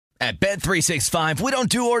At Bet365, we don't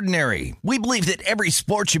do ordinary. We believe that every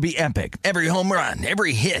sport should be epic. Every home run,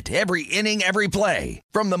 every hit, every inning, every play.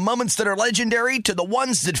 From the moments that are legendary to the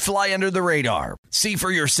ones that fly under the radar. See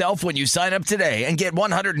for yourself when you sign up today and get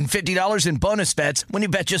 $150 in bonus bets when you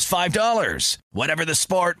bet just $5. Whatever the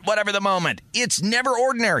sport, whatever the moment, it's never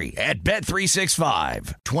ordinary at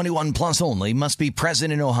Bet365. 21 plus only. Must be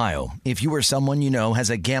present in Ohio. If you or someone you know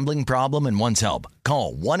has a gambling problem and wants help,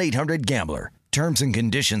 call 1-800-GAMBLER. Terms and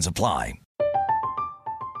conditions apply.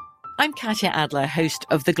 I'm Katya Adler, host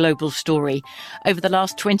of The Global Story. Over the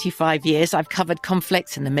last 25 years, I've covered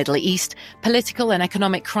conflicts in the Middle East, political and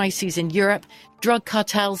economic crises in Europe, drug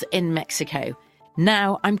cartels in Mexico.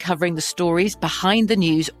 Now I'm covering the stories behind the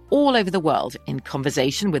news all over the world in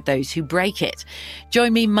conversation with those who break it.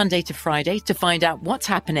 Join me Monday to Friday to find out what's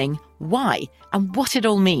happening, why, and what it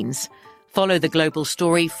all means. Follow The Global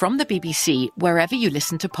Story from the BBC wherever you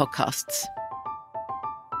listen to podcasts.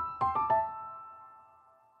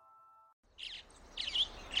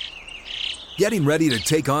 Getting ready to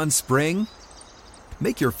take on spring?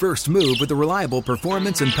 Make your first move with the reliable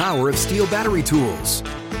performance and power of Steel battery tools.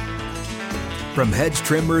 From hedge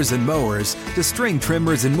trimmers and mowers to string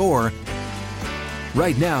trimmers and more,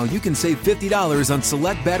 right now you can save $50 on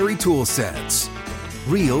select battery tool sets.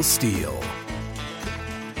 Real Steel.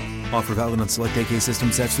 Offer valid on select AK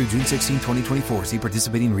system sets through June 16, 2024. See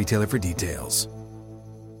participating retailer for details.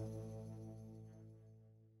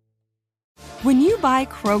 When you buy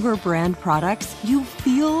Kroger brand products, you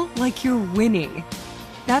feel like you're winning.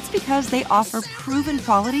 That's because they offer proven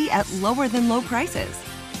quality at lower than low prices.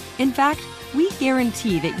 In fact, we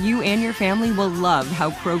guarantee that you and your family will love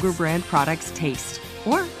how Kroger brand products taste,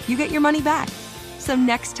 or you get your money back. So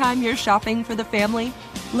next time you're shopping for the family,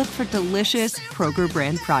 look for delicious Kroger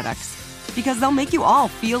brand products, because they'll make you all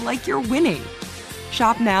feel like you're winning.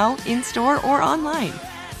 Shop now, in-store, or online.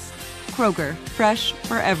 Kroger, fresh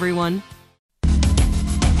for everyone.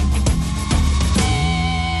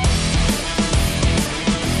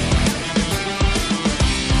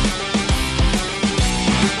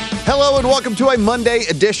 Hello and welcome to a Monday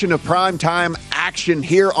edition of Primetime Action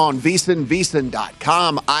here on VSiN,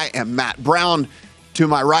 VSiN.com. I am Matt Brown. To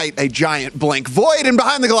my right, a giant blank void, and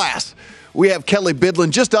behind the glass, we have Kelly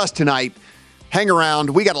Bidlin. Just us tonight. Hang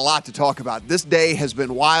around. We got a lot to talk about. This day has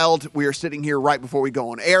been wild. We are sitting here right before we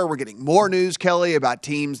go on air. We're getting more news, Kelly, about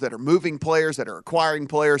teams that are moving players, that are acquiring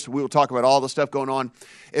players. So we will talk about all the stuff going on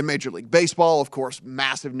in Major League Baseball. Of course,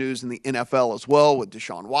 massive news in the NFL as well with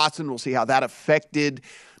Deshaun Watson. We'll see how that affected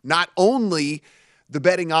not only the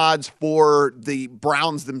betting odds for the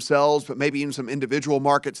Browns themselves, but maybe even some individual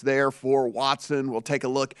markets there for Watson. We'll take a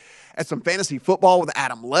look at some fantasy football with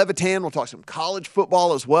Adam Levitan. We'll talk some college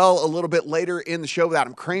football as well a little bit later in the show with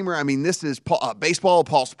Adam Kramer. I mean, this is baseball,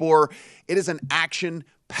 Paul Sporer. It is an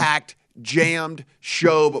action-packed, jammed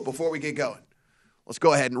show. But before we get going, let's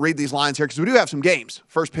go ahead and read these lines here because we do have some games.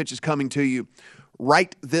 First pitch is coming to you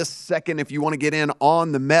right this second if you want to get in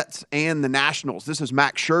on the Mets and the Nationals. This is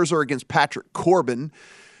Max Scherzer against Patrick Corbin.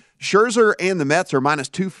 Scherzer and the Mets are minus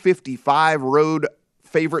 255 road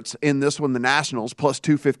favorites in this one. The Nationals plus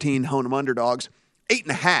 215 home underdogs.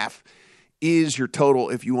 8.5 is your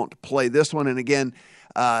total if you want to play this one. And again,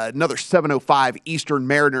 another 7:05 Eastern,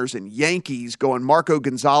 Mariners and Yankees going Marco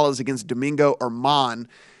Gonzalez against Domingo Germán.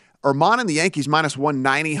 Germán and the Yankees minus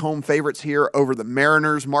 190 home favorites here over the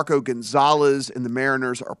Mariners. Marco Gonzalez and the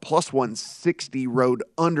Mariners are plus 160 road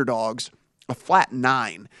underdogs. A flat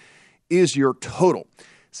 9 is your total.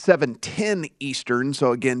 7:10 Eastern.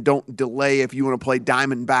 So again, don't delay if you want to play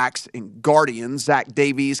Diamondbacks and Guardians. Zach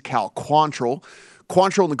Davies, Cal Quantrill.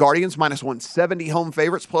 Quantrill and the Guardians minus 170 home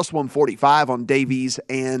favorites, plus 145 on Davies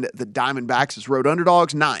and the Diamondbacks as road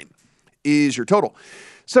underdogs. 9 is your total.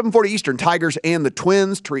 7:40 Eastern, Tigers and the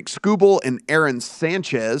Twins, Tariq Skubal and Aaron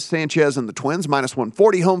Sanchez. Sanchez and the Twins, minus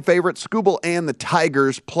 140 home favorites. Skubal and the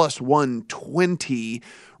Tigers, plus 120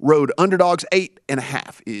 road underdogs.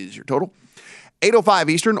 8.5 is your total. 8:05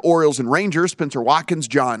 Eastern, Orioles and Rangers, Spencer Watkins,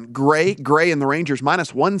 John Gray. Gray and the Rangers,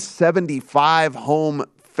 minus 175 home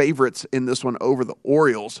favorites in this one over the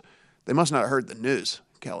Orioles. They must not have heard the news,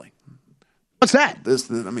 Kelly. What's that? What's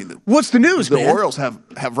the news, the man? Orioles have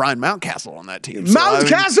Ryan Mountcastle on that team.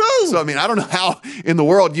 Mountcastle! So, I don't know how in the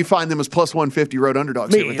world you find them as plus 150 road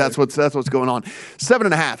underdogs here, but that's what's going on.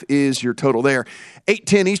 7.5 is your total there.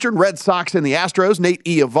 8:10 Eastern, Red Sox and the Astros. Nate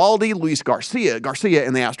Eovaldi, Luis Garcia. Garcia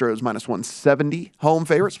and the Astros minus 170 home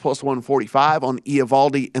favorites, plus 145 on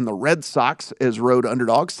Eovaldi and the Red Sox as road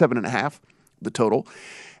underdogs. 7.5 the total.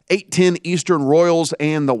 8:10 Eastern, Royals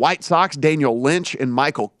and the White Sox. Daniel Lynch and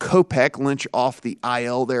Michael Kopech. Lynch off the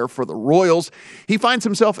IL there for the Royals. He finds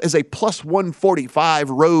himself as a plus 145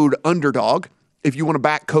 road underdog. If you want to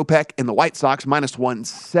back Kopech and the White Sox, minus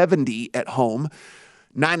 170 at home.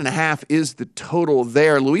 9.5 is the total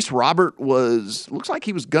there. Luis Robert looks like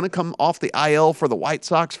he was going to come off the IL for the White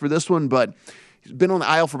Sox for this one, but he's been on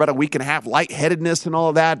the IL for about a week and a half, lightheadedness and all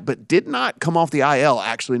of that, but did not come off the IL,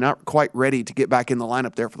 actually, not quite ready to get back in the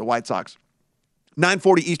lineup there for the White Sox.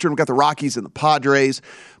 9:40 Eastern, we've got the Rockies and the Padres.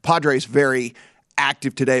 Padres very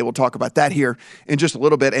active today. We'll talk about that here in just a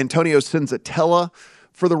little bit. Antonio Senzatella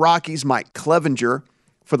for the Rockies, Mike Clevinger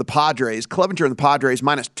for the Padres. Clevinger and the Padres,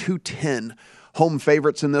 minus 210 home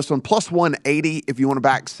favorites in this one, plus 180 if you want to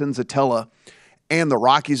back Senzatella and the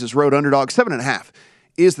Rockies as road underdog. 7.5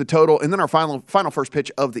 is the total. And then our final first pitch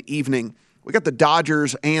of the evening, we got the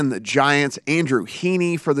Dodgers and the Giants. Andrew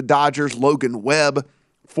Heaney for the Dodgers, Logan Webb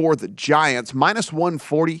for the Giants. Minus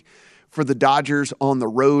 140 for the Dodgers on the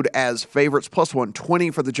road as favorites, plus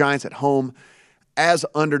 120 for the Giants at home as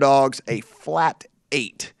underdogs. A flat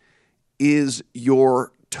 8 is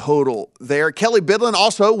your total there. Kelly Bidlin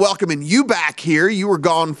also welcoming you back here. You were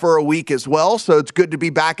gone for a week as well, so it's good to be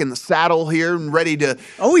back in the saddle here and ready to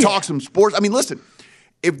talk some sports. I mean, listen,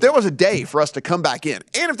 if there was a day for us to come back in,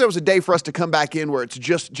 and if there was a day for us to come back in where it's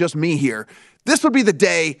just me here, this would be the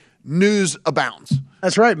day news abounds.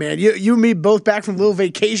 That's right, man. You and me both back from a little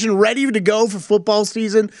vacation, ready to go for football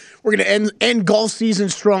season. We're going to end golf season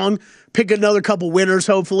strong, pick another couple winners,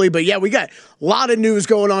 hopefully. But, yeah, we got a lot of news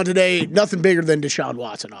going on today. Nothing bigger than Deshaun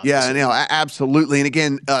Watson, obviously. Yeah, absolutely. And,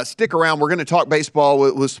 again, stick around. We're going to talk baseball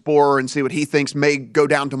with Sporer and see what he thinks may go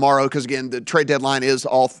down tomorrow because, again, the trade deadline is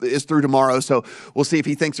through tomorrow. So we'll see if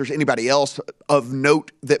he thinks there's anybody else of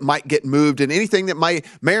note that might get moved and anything that may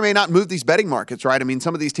or may not move these betting markets, right? I mean,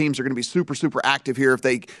 some of these teams are going to be super, super active here if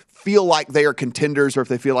they feel like they are contenders or if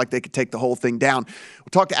they feel like they could take the whole thing down.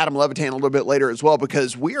 We'll talk to Adam Levitan a little bit later as well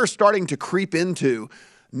because we are starting to creep into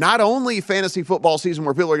not only fantasy football season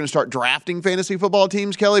where people are going to start drafting fantasy football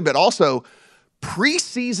teams, Kelly, but also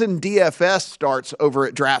preseason DFS starts over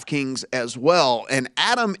at DraftKings as well. And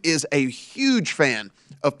Adam is a huge fan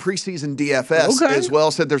of preseason DFS as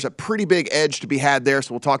well. Said there's a pretty big edge to be had there,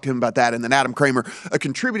 so we'll talk to him about that. And then Adam Kramer, a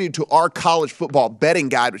contributor to our college football betting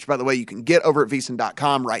guide, which, by the way, you can get over at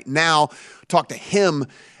VSiN.com right now. Talk to him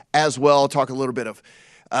as well. Talk a little bit of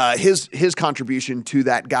his contribution to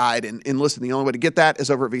that guide. And listen, the only way to get that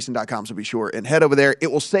is over at VSiN.com, so be sure and head over there.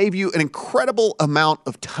 It will save you an incredible amount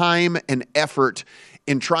of time and effort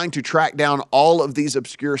in trying to track down all of these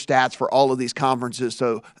obscure stats for all of these conferences.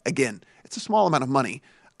 So, again, it's a small amount of money.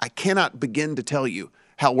 I cannot begin to tell you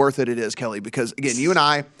how worth it is, Kelly, because, again, you and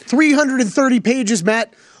I... 330 pages,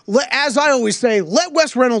 Matt. As I always say, let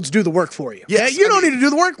Wes Reynolds do the work for you. Yes, you don't need to do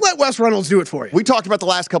the work. Let Wes Reynolds do it for you. We talked about the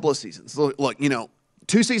last couple of seasons. Look,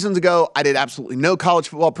 2 seasons ago, I did absolutely no college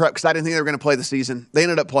football prep because I didn't think they were going to play the season. They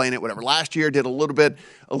ended up playing it, whatever. Last year, did a little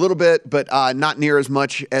bit, but not near as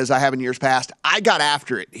much as I have in years past. I got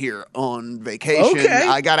after it here on vacation. Okay.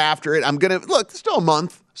 I got after it. I'm going to, look, it's still a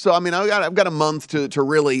month. So, I mean, I've got a month to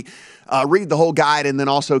really read the whole guide and then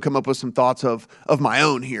also come up with some thoughts of my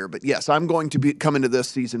own here. But, yes, I'm going to be coming to this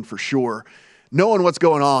season for sure, knowing what's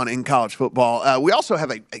going on in college football. We also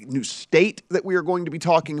have a new state that we are going to be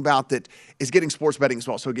talking about that is getting sports betting as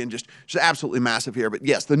well. So, again, just absolutely massive here. But,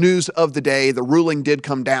 yes, the news of the day, the ruling did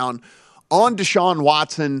come down on Deshaun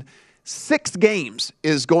Watson. 6 games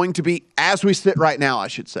is going to be, as we sit right now, I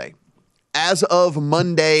should say. As of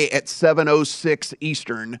Monday at 7:06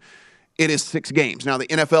 Eastern, it is 6 games. Now, the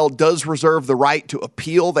NFL does reserve the right to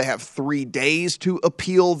appeal. They have 3 days to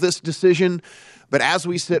appeal this decision. But as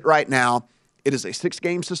we sit right now, it is a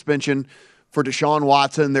 6-game suspension for Deshaun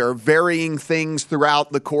Watson. There are varying things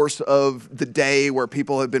throughout the course of the day where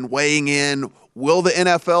people have been weighing in. Will the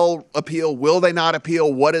NFL appeal? Will they not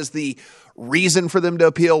appeal? What is the reason for them to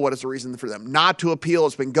appeal? What is the reason for them not to appeal?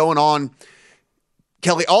 It's been going on,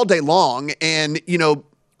 Kelly, all day long. And,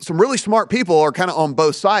 some really smart people are kind of on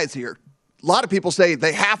both sides here. A lot of people say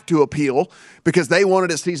they have to appeal because they wanted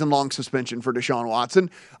a season-long suspension for Deshaun Watson.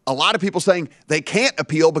 A lot of people saying they can't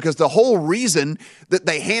appeal because the whole reason that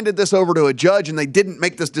they handed this over to a judge and they didn't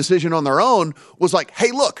make this decision on their own was like, hey,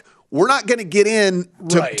 look, we're not going to get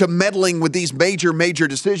into meddling with these major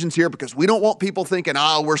decisions here because we don't want people thinking,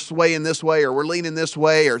 we're swaying this way or we're leaning this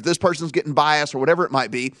way or this person's getting biased or whatever it might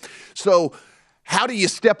be. So how do you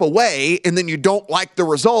step away and then you don't like the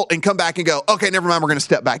result and come back and go, okay, never mind, we're going to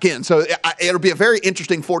step back in. So it'll be a very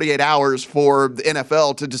interesting 48 hours for the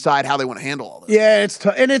NFL to decide how they want to handle all this. Yeah,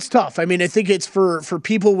 it's tough. I mean, I think it's for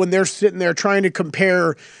people when they're sitting there trying to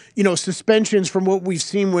compare, suspensions from what we've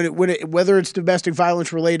seen whether it's domestic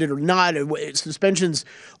violence related or not, suspensions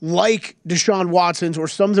like Deshaun Watson's or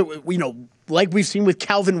some that, like we've seen with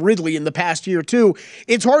Calvin Ridley in the past year too.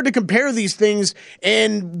 It's hard to compare these things.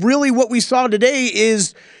 And really what we saw today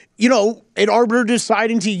is, an arbiter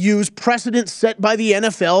deciding to use precedent set by the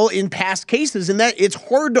NFL in past cases. And that it's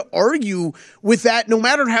hard to argue with that, no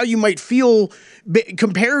matter how you might feel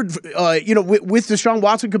compared, with Deshaun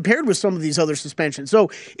Watson compared with some of these other suspensions. So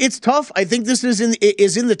it's tough. I think this is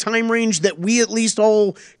in the time range that we at least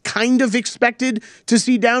all kind of expected to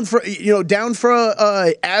see down for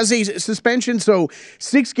as a suspension. So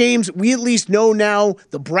 6 games, we at least know now.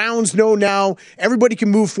 The Browns know now. Everybody can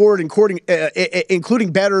move forward,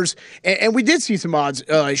 including bettors. And we did see some odds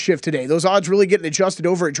shift today. Those odds really getting adjusted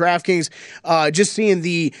over at DraftKings. Just seeing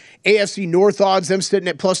the AFC North odds, them sitting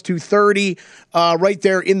at plus 230, right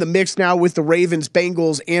there in the mix now with the Ravens,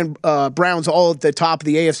 Bengals, and Browns all at the top of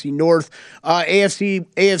the AFC North. AFC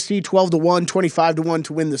 12-1, 25-1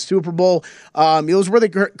 to win the Super Bowl. Those where they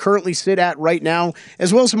currently sit at right now,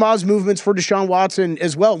 as well as some odds movements for Deshaun Watson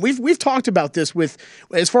as well. We've talked about this with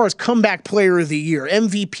as far as comeback player of the year,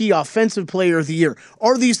 MVP, offensive player of the year.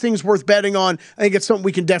 Are these things worth betting on? I think it's something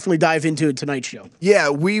we can definitely dive into in tonight's show. Yeah,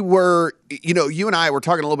 we were, you and I were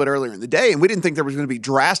talking a little bit earlier in the day, and we didn't think there was going to be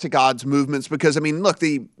drastic odds movements because, look,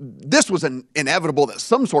 this was inevitable that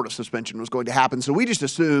some sort of suspension was going to happen. So we just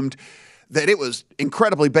assumed that it was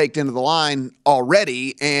incredibly baked into the line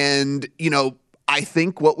already. And, I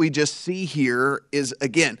think what we just see here is,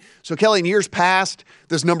 again, so Kelly, in years past,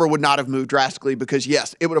 this number would not have moved drastically because,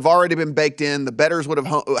 yes, it would have already been baked in. The bettors would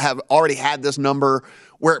have already had this number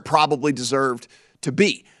where it probably deserved to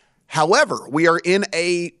be. However, we are in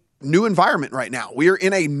a new environment right now. We are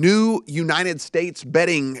in a new United States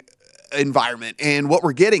betting environment. And what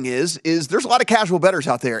we're getting is there's a lot of casual bettors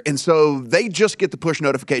out there. And so they just get the push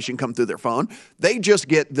notification come through their phone. They just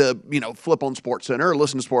get the, flip on SportsCenter or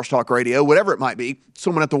listen to Sports Talk Radio, whatever it might be.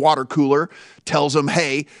 Someone at the water cooler tells them,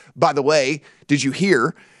 hey, by the way, did you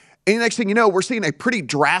hear? And the next thing you know, we're seeing a pretty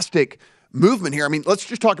drastic movement here. Let's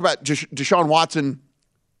just talk about Deshaun Watson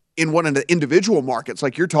in one of the individual markets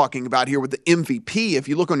like you're talking about here with the MVP. If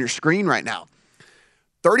you look on your screen right now,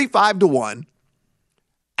 35-1.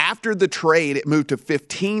 After the trade, it moved to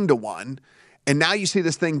 15-1, and now you see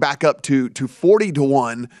this thing back up to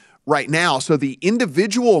 40-1 right now. So the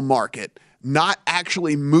individual market not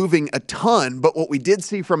actually moving a ton, but what we did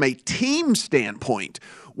see from a team standpoint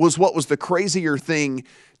was what was the crazier thing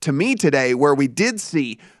to me today, where we did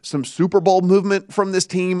see some Super Bowl movement from this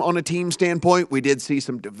team on a team standpoint. We did see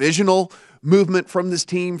some divisional movement from this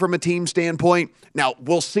team from a team standpoint. Now,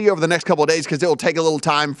 we'll see over the next couple of days because it will take a little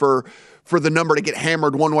time for the number to get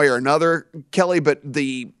hammered one way or another, Kelly, but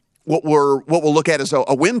what we'll look at is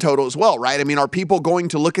a win total as well, right? Are people going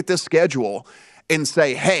to look at this schedule and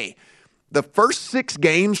say, hey, the first 6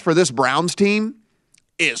 games for this Browns team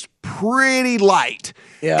is pretty light.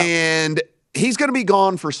 Yeah. And he's going to be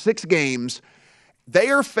gone for 6 games. They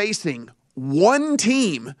are facing one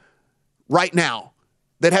team right now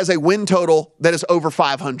that has a win total that is over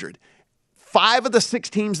 500. 5 of the 6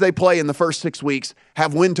 teams they play in the first 6 weeks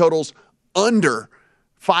have win totals under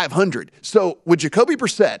 500. So with Jacoby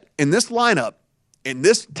Brissett in this lineup, in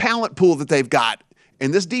this talent pool that they've got,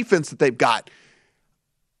 in this defense that they've got,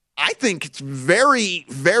 I think it's very,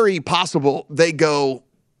 very possible they go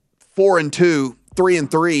 4-2,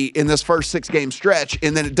 3-3 in this first 6-game stretch.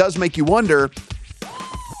 And then it does make you wonder,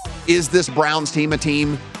 is this Browns team a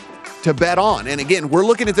team to bet on? And again, we're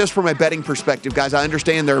looking at this from a betting perspective, guys. I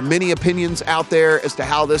understand there are many opinions out there as to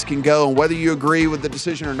how this can go and whether you agree with the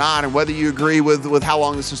decision or not and whether you agree with how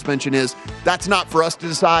long the suspension is. That's not for us to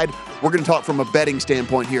decide. We're going to talk from a betting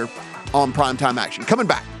standpoint here on Primetime Action. Coming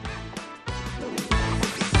back.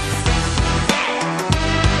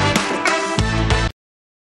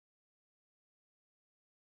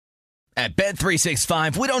 At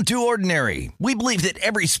Bet365, we don't do ordinary. We believe that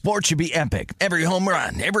every sport should be epic. Every home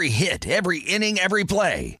run, every hit, every inning, every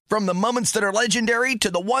play. From the moments that are legendary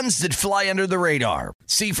to the ones that fly under the radar.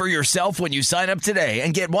 See for yourself when you sign up today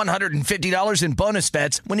and get $150 in bonus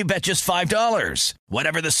bets when you bet just $5.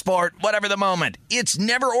 Whatever the sport, whatever the moment, it's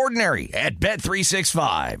never ordinary at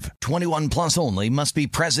Bet365. 21 plus only. Must be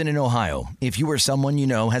present in Ohio. If you or someone you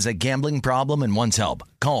know has a gambling problem and wants help,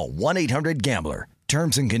 call 1-800-GAMBLER.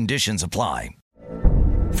 Terms and conditions apply.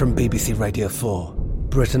 From BBC Radio 4,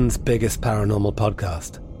 Britain's biggest paranormal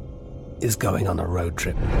podcast is going on a road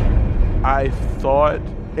trip. I thought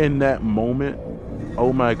in that moment,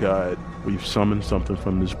 oh my God, we've summoned something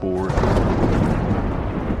from this board.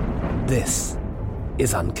 This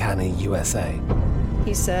is Uncanny USA.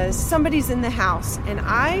 He says, somebody's in the house, and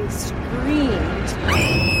I screamed.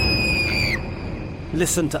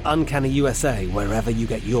 Listen to Uncanny USA wherever you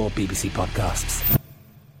get your BBC podcasts,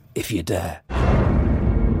 if you dare.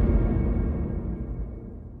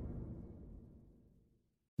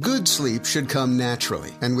 Good sleep should come naturally,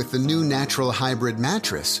 and with the new Natural Hybrid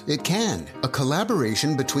mattress, it can. A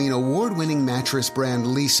collaboration between award-winning mattress brand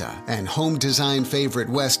Leesa and home design favorite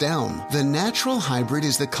West Elm, the Natural Hybrid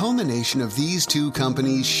is the culmination of these two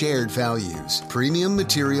companies' shared values: premium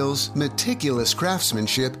materials, meticulous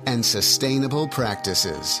craftsmanship, and sustainable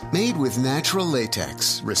practices. Made with natural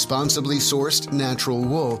latex, responsibly sourced natural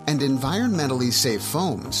wool, and environmentally safe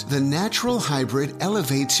foams, the Natural Hybrid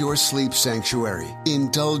elevates your sleep sanctuary,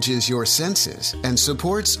 indulges your senses, and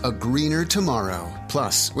supports a greener tomorrow.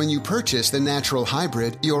 Plus, when you purchase the Natural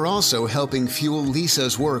Hybrid, you're also helping fuel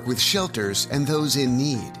Leesa's work with shelters and those in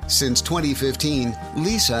need. Since 2015,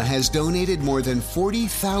 Leesa has donated more than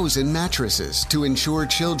 40,000 mattresses to ensure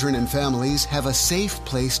children and families have a safe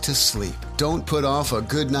place to sleep. Don't put off a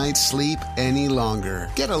good night's sleep any longer.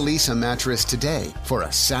 Get a Leesa mattress today for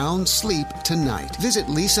a sound sleep tonight. Visit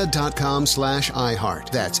leesa.com/iHeart.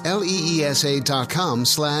 That's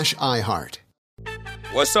LEESA.com/iHeart.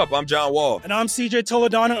 What's up? I'm John Wall. And I'm CJ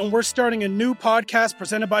Toledano, and we're starting a new podcast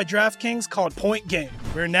presented by DraftKings called Point Game.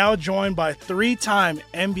 We're now joined by three-time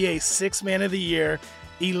NBA Sixth Man of the Year,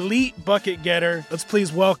 elite bucket getter. Let's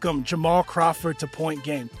please welcome Jamal Crawford to Point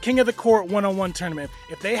Game. King of the Court one-on-one tournament.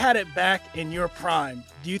 If they had it back in your prime,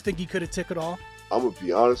 do you think you could have took it all? I'm going to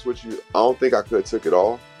be honest with you. I don't think I could have took it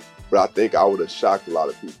all, but I think I would have shocked a lot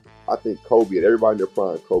of people. I think Kobe and everybody in their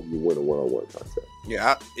prime, Kobe would win a one-on-one contest.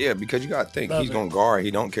 Yeah, because you got to think, he's going to guard.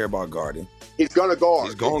 He don't care about guarding. He's going to guard.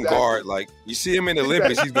 He's going to guard. Like, you see him in the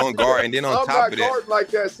Olympics, he's going to guard. And then on top of that. I'm not guarding like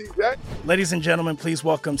that, CJ. Ladies and gentlemen, please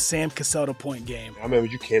welcome Sam Cassell to Point Game. I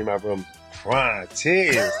remember you came to my room crying,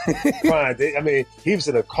 tears, crying. I mean, he was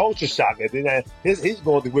in a culture shock. And then he's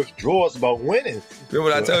going through withdrawals about winning.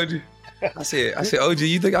 Remember what I told you? I said, OG,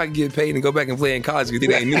 you think I can get paid and go back and play in college because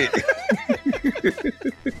it ain't it?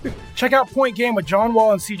 Check out Point Game with John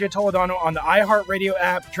Wall and CJ Toledano on the iHeartRadio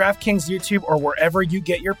app, DraftKings YouTube, or wherever you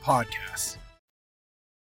get your podcasts.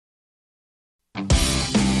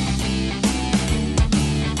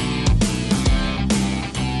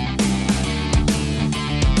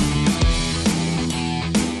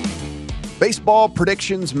 Baseball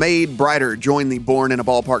predictions made brighter. Join the Born in a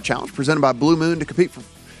Ballpark Challenge presented by Blue Moon to compete for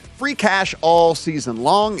free cash all season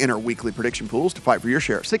long. Enter weekly prediction pools to fight for your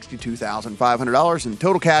share of $62,500 in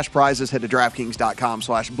total cash prizes. Head to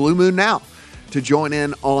DraftKings.com/Blue Moon now to join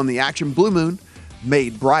in on the action. Blue Moon,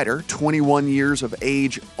 made brighter, 21 years of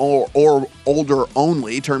age or older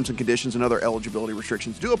only. Terms and conditions and other eligibility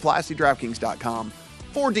restrictions do apply. See DraftKings.com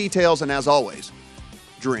for details. And as always,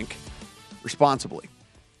 drink responsibly.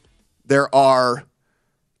 There are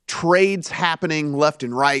trades happening left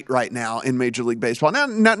and right now in Major League Baseball. Now,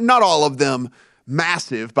 not all of them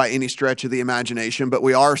massive by any stretch of the imagination, but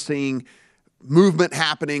we are seeing movement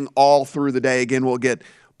happening all through the day. Again, we'll get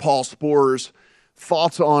Paul Spore's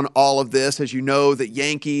thoughts on all of this. As you know, the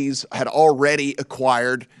Yankees had already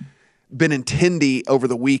acquired Benintendi over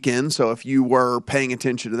the weekend, so if you were paying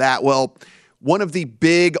attention to that, well, one of the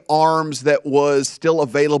big arms that was still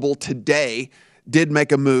available today did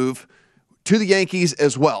make a move to the Yankees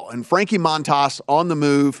as well. And Frankie Montas on the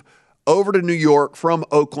move over to New York from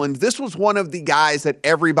Oakland. This was one of the guys that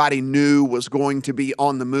everybody knew was going to be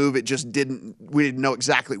on the move. We didn't know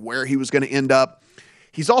exactly where he was going to end up.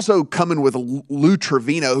 He's also coming with Lou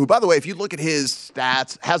Trevino, who, by the way, if you look at his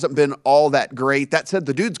stats, hasn't been all that great. That said,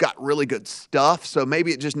 the dude's got really good stuff, so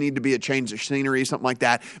maybe it just needed to be a change of scenery, something like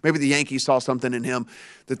that. Maybe the Yankees saw something in him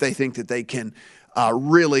that they think that they can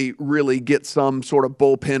really, really get some sort of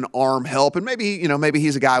bullpen arm help. And maybe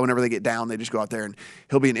he's a guy whenever they get down, they just go out there and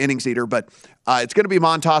he'll be an innings eater. But it's going to be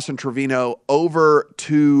Montas and Trevino over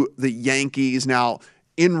to the Yankees. Now,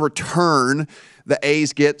 in return, the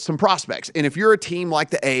A's get some prospects. And if you're a team like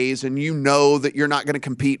the A's and you know that you're not going to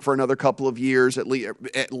compete for another couple of years at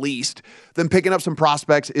least, then picking up some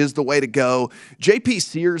prospects is the way to go. J.P.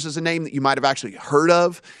 Sears is a name that you might have actually heard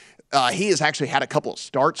of. He has actually had a couple of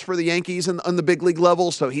starts for the Yankees on the big league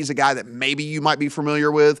level, so he's a guy that maybe you might be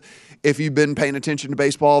familiar with if you've been paying attention to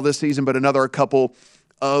baseball this season, but another couple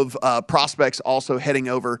of prospects also heading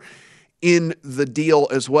over in the deal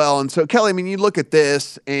as well. And so, Kelly, I mean, you look at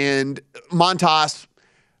this, and Montas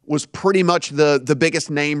was pretty much the biggest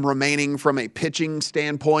name remaining from a pitching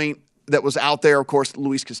standpoint that was out there. Of course,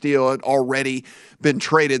 Luis Castillo had already been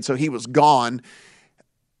traded, so he was gone.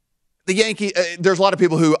 The Yankees, there's a lot of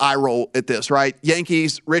people who eye roll at this, right?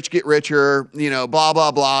 Yankees, rich get richer, blah,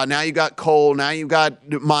 blah, blah. Now you got Cole. Now you've got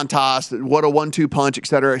Montas. What a 1-2 punch, et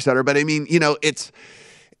cetera, et cetera. But I mean, it's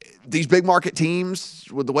these big market teams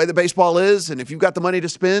with the way the baseball is. And if you've got the money to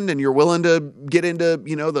spend and you're willing to get into,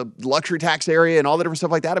 the luxury tax area and all the different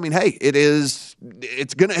stuff like that. I mean, hey, it's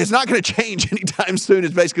not going to change anytime soon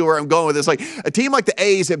is basically where I'm going with this. Like a team like the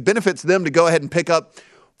A's, it benefits them to go ahead and pick up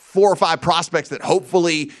 4 or 5 prospects that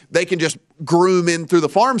hopefully they can just groom in through the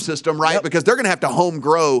farm system, right? Yep. Because they're going to have to home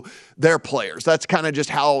grow their players. That's kind of just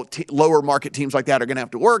how lower market teams like that are going to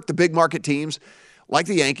have to work. The big market teams like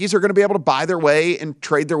the Yankees are going to be able to buy their way and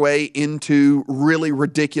trade their way into really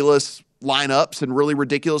ridiculous lineups and really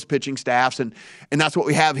ridiculous pitching staffs. And that's what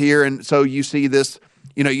we have here. And so you see this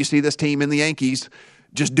team in the Yankees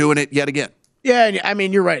just doing it yet again. Yeah, I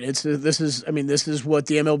mean, you're right. This is what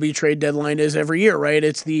the MLB trade deadline is every year, right?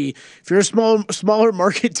 If you're a smaller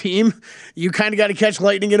market team, you kind of got to catch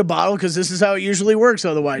lightning in a bottle because this is how it usually works.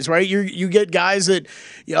 Otherwise, right? You get guys that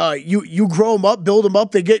you grow them up, build them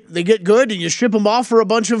up, they get good, and you ship them off for a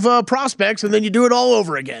bunch of prospects, and then you do it all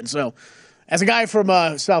over again. So, as a guy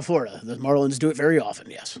from South Florida, the Marlins do it very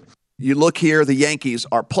often. Yes. You look here, the Yankees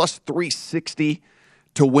are plus 360.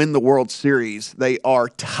 To win the World Series. They are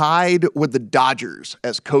tied with the Dodgers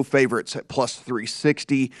as co-favorites at plus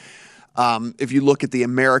 360. If you look at the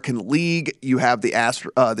American League, you have the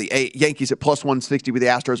Yankees at plus 160 with the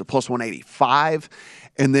Astros at plus 185.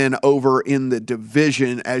 And then over in the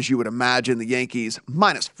division, as you would imagine, the Yankees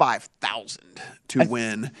minus 5,000 to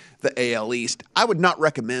win the AL East. I would not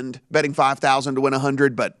recommend betting 5,000 to win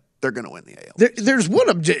 100, but they're going to win the AL. There's one.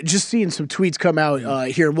 I'm just seeing some tweets come out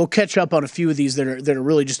here. We'll catch up on a few of these that are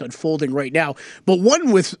really just unfolding right now. But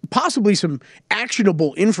one with possibly some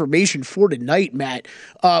actionable information for tonight, Matt.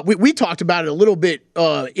 We talked about it a little bit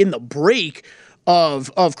in the break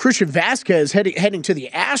of Christian Vasquez heading to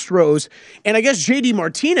the Astros, and I guess JD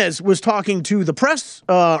Martinez was talking to the press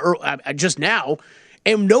just now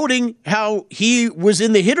and noting how he was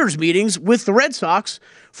in the hitters meetings with the Red Sox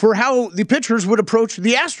for how the pitchers would approach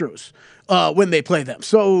the Astros when they play them.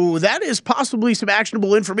 So that is possibly some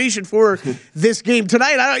actionable information for this game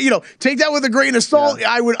tonight. Take that with a grain of salt. Yeah.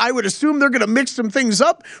 I would assume they're going to mix some things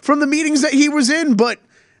up from the meetings that he was in, but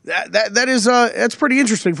that's pretty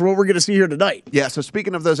interesting for what we're going to see here tonight. Yeah, so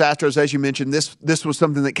speaking of those Astros, as you mentioned, this was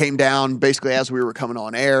something that came down basically as we were coming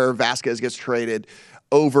on air. Vasquez gets traded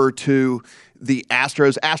over to the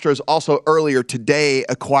Astros. Astros also earlier today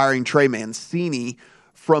acquiring Trey Mancini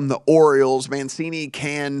from the Orioles. Mancini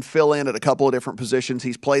can fill in at a couple of different positions.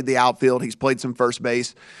 He's played the outfield. He's played some first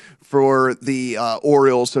base for the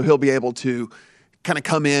Orioles, so he'll be able to kind of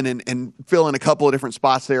come in and fill in a couple of different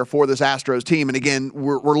spots there for this Astros team. And again,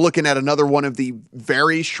 we're looking at another one of the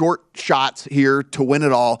very short shots here to win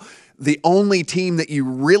it all. The only team that you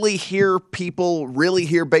really hear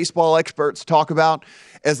baseball experts talk about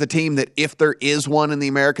as the team that if there is one in the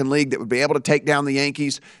American League that would be able to take down the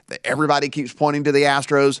Yankees, that everybody keeps pointing to the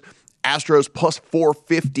Astros. Astros plus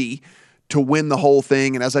 450 to win the whole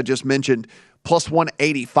thing. And as I just mentioned, plus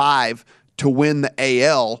 185 to win the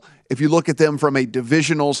AL. If you look at them from a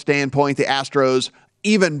divisional standpoint, the Astros,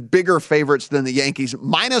 even bigger favorites than the Yankees,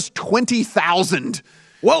 minus 20,000.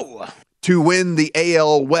 Whoa. To win the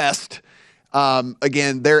AL West.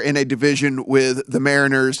 Again, they're in a division with the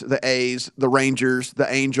Mariners, the A's, the Rangers, the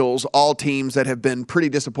Angels, all teams that have been pretty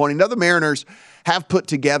disappointing. Now, the Mariners have put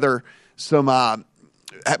together a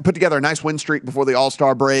nice win streak before the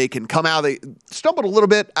All-Star break and they stumbled a little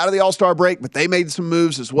bit out of the All-Star break, but they made some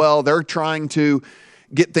moves as well. They're trying to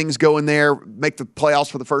get things going there, make the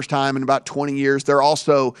playoffs for the first time in about 20 years. They're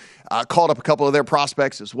also called up a couple of their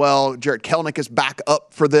prospects as well. Jared Kelenic is back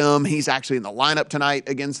up for them. He's actually in the lineup tonight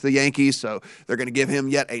against the Yankees, so they're going to give him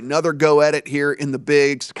yet another go at it here in the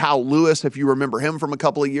bigs. Kyle Lewis, if you remember him from a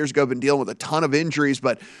couple of years ago, been dealing with a ton of injuries,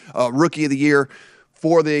 but Rookie of the Year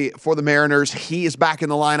for the Mariners. He is back in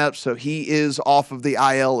the lineup, so he is off of the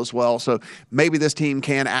IL as well. So maybe this team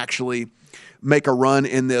can actually make a run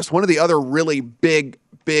in this. One of the other really big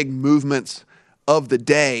movements of the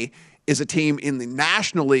day is a team in the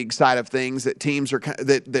National League side of things that teams are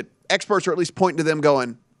that experts are at least pointing to them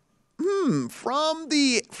going, from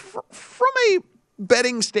a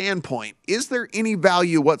betting standpoint, is there any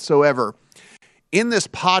value whatsoever in this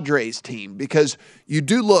Padres team? Because you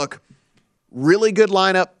do look really good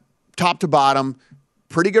lineup, top to bottom,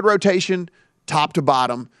 pretty good rotation, top to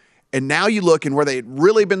bottom. And now you look and where they had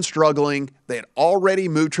really been struggling, they had already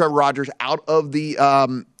moved Taylor Rogers out of the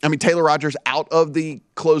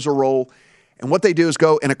closer role. And what they do is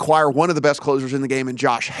go and acquire one of the best closers in the game in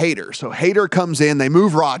Josh Hader. So Hader comes in, they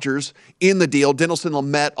move Rodgers in the deal. Dinelson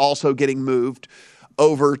Lamet also getting moved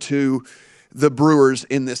over to the Brewers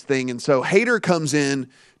in this thing. And so Hader comes in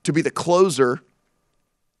to be the closer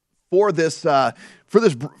for this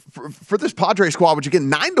Padres squad, which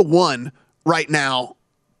again 9-1 right now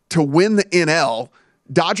to win the NL.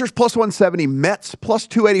 Dodgers plus 170, Mets plus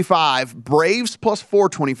 285, Braves plus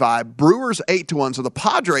 425, Brewers 8-1. So the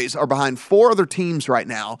Padres are behind 4 other teams right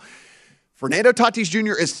now. Fernando Tatis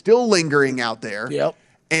Jr. is still lingering out there. Yep.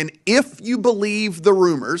 And if you believe the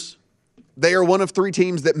rumors, they are one of 3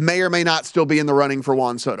 teams that may or may not still be in the running for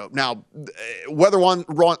Juan Soto. Now, whether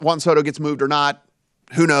Juan Soto gets moved or not,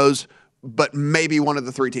 who knows? But maybe one of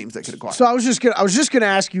the 3 teams that could acquire. So I was just gonna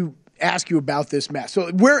ask you about this match.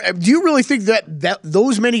 So where do you really think that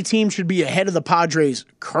those many teams should be ahead of the Padres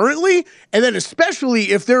currently? And then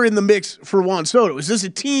especially if they're in the mix for Juan Soto. Is this a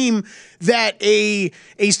team that a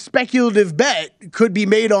speculative bet could be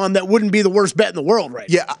made on that wouldn't be the worst bet in the world right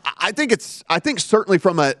now? Yeah, I think certainly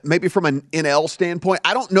from an NL standpoint,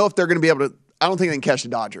 I don't know if they're going to be able to. I don't think they can catch the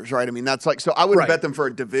Dodgers, right? I mean, that's so I wouldn't bet them for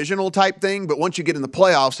a divisional type thing, but once you get in the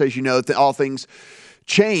playoffs, as you know, all things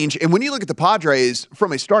change. And when you look at the Padres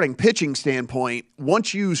from a starting pitching standpoint,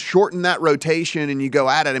 once you shorten that rotation and you go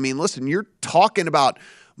at it, I mean, listen, you're talking about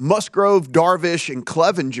Musgrove, Darvish, and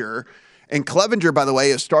Clevenger. And Clevenger, by the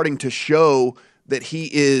way, is starting to show that he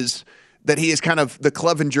is kind of the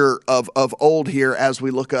Clevenger of old here as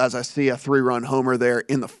I see a 3-run homer there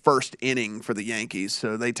in the first inning for the Yankees.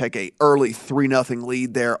 So they take a early 3-0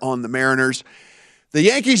 lead there on the Mariners. The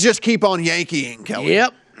Yankees just keep on yankeeing, Kelly.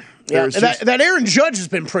 Yep. Yeah, that Aaron Judge has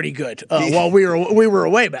been pretty good while we were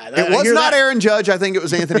away back. It was not Aaron Judge. I think it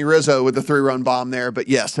was Anthony Rizzo with the 3-run bomb there. But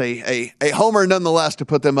yes, a homer nonetheless to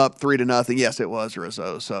put them up 3-0. Yes, it was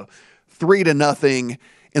Rizzo. So 3-0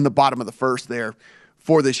 in the bottom of the first there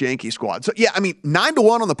for this Yankee squad. So yeah, I mean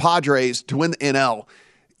 9-1 on the Padres to win the NL.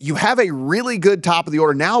 You have a really good top of the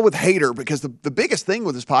order now with Hader, because the biggest thing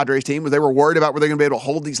with this Padres team was they were worried about whether they're going to be able to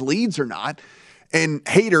hold these leads or not. And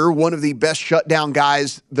Hader, one of the best shutdown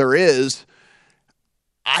guys there is,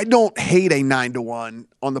 I don't hate a 9-1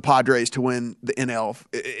 on the Padres to win the NL.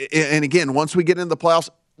 And again, once we get into the playoffs,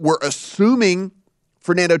 we're assuming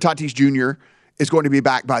Fernando Tatis Jr. is going to be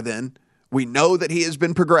back by then. We know that he has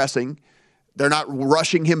been progressing. They're not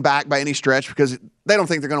rushing him back by any stretch because they don't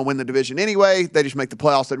think they're going to win the division anyway. They just make the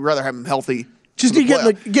playoffs. They'd rather have him healthy. Just to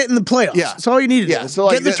get in the playoffs. Yeah. That's all you need to do. So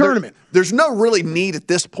get in the tournament. There's no really need at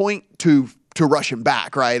this point to rush him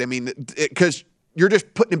back, right? I mean, because you're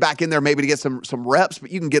just putting him back in there maybe to get some reps,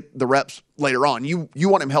 but you can get the reps later on. You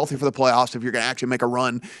want him healthy for the playoffs if you're going to actually make a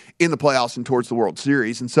run in the playoffs and towards the World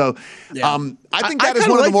Series. And so I think that is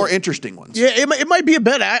one of the more interesting ones. Yeah, it might be a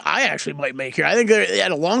bet I actually might make here. I think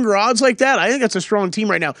at a longer odds like that, I think that's a strong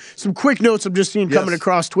team right now. Some quick notes I'm just seeing coming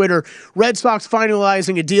across Twitter. Red Sox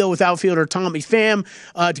finalizing a deal with outfielder Tommy Pham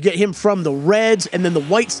to get him from the Reds, and then the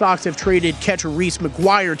White Sox have traded catcher Reese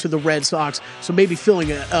McGuire to the Red Sox, so maybe filling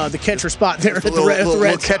the catcher spot there at the Red Sox.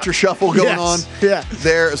 Little catcher shuffle going on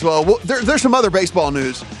there as well. There's some other baseball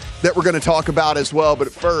news that we're going to talk about as well, but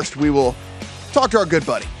first we will talk to our good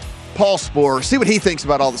buddy, Paul Sporer, see what he thinks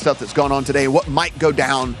about all the stuff that's gone on today, what might go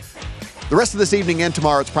down the rest of this evening and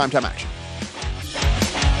tomorrow. It's Primetime Action.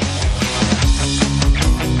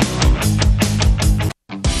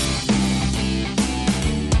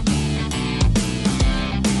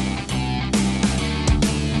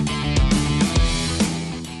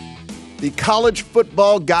 The College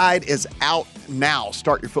Football Guide is out now.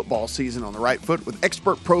 Start your football season on the right foot with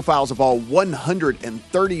expert profiles of all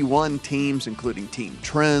 131 teams, including team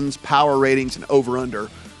trends, power ratings, and over-under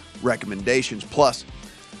recommendations. Plus,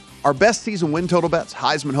 our best season win total bets,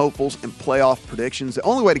 Heisman hopefuls, and playoff predictions. The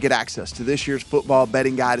only way to get access to this year's football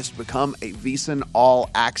betting guide is to become a VSiN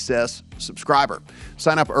All Access subscriber.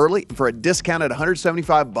 Sign up early, and for a discount at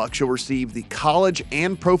 $175, you'll receive the college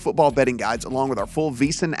and pro football betting guides along with our full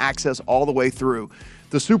VSiN access all the way through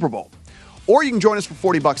the Super Bowl. Or you can join us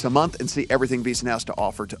for $40 a month and see everything VSiN has to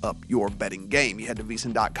offer to up your betting game. You head to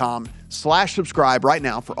VSiN.com/subscribe right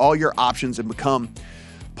now for all your options and become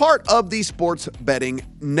part of the sports betting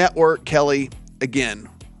network. Kelly, again,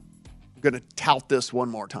 I'm going to tout this one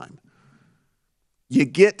more time.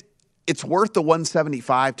 It's worth the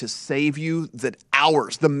 $175 to save you the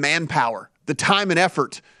hours, the manpower, the time and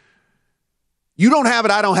effort. You don't have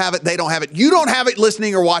it, I don't have it, they don't have it. You don't have it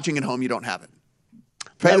listening or watching at home, you don't have it.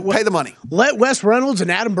 Pay the money. Let Wes Reynolds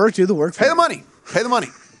and Adam Burke do the work for you. Pay the money.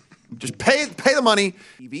 Just pay the money.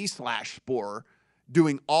 TV/Sporer,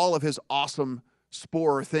 doing all of his awesome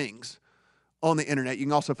Sporer things on the internet. You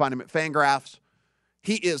can also find him at Fangraphs.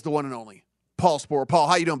 He is the one and only Paul Sporer. Paul,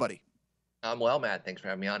 how you doing, buddy? I'm well, Matt. Thanks for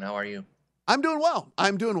having me on. How are you? I'm doing well.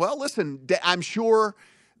 Listen, I'm sure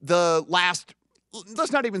the last,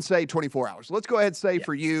 let's not even say 24 hours. Let's go ahead and say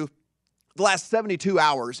for you, the last 72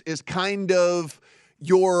 hours is kind of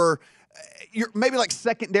your maybe like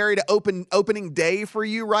secondary to opening day for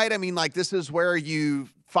you, right? I mean, like this is where you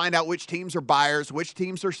find out which teams are buyers, which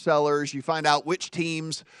teams are sellers. You find out which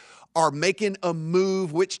teams are making a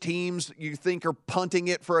move, which teams you think are punting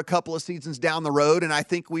it for a couple of seasons down the road. And I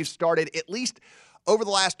think we've started, at least over the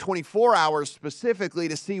last 24 hours specifically,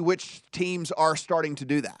 to see which teams are starting to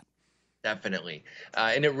do that. Definitely.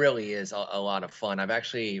 And it really is a lot of fun. I've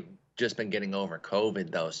actually just been getting over COVID,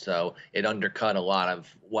 though, so it undercut a lot of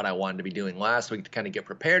what I wanted to be doing last week to kind of get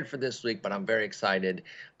prepared for this week, but I'm very excited.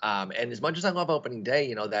 And as much as I love opening day,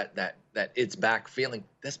 you know, that it's back feeling,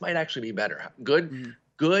 this might actually be better.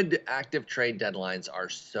 Good active trade deadlines are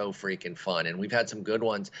so freaking fun, and we've had some good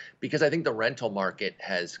ones because I think the rental market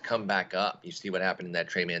has come back up. You see what happened in that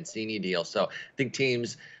Trey Mancini deal. So I think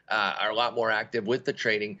teams are a lot more active with the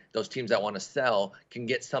trading. Those teams that want to sell can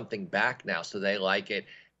get something back now, so they like it.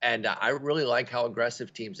 And I really like how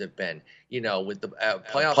aggressive teams have been. You know, with the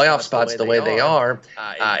playoff spots the way they are,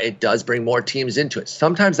 it does bring more teams into it.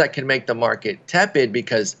 Sometimes that can make the market tepid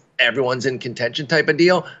because everyone's in contention type of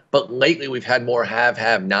deal. But lately we've had more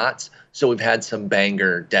have-nots, so we've had some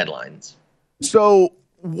banger deadlines. So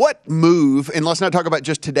what move, and let's not talk about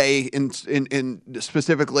just today in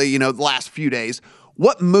specifically, you know, the last few days,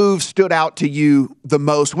 what move stood out to you the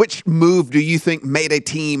most? Which move do you think made a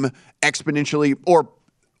team exponentially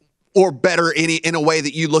or better in a way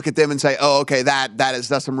that you look at them and say, oh, okay,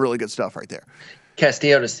 that's some really good stuff right there?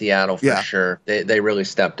 Castillo to Seattle for sure. They really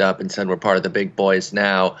stepped up and said we're part of the big boys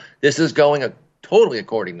now. This is going totally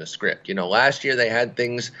according to script. You know, last year they had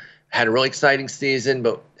a really exciting season,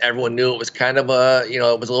 but everyone knew it was kind of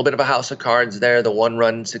it was a little bit of a house of cards there, the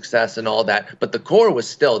one-run success and all that. But the core was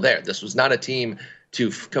still there. This was not a team to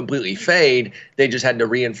completely fade. They just had to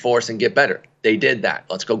reinforce and get better. They did that.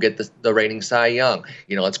 Let's go get the reigning Cy Young.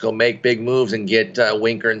 You know, let's go make big moves and get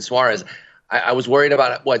Winker and Suarez. I was worried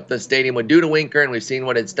about what the stadium would do to Winker, and we've seen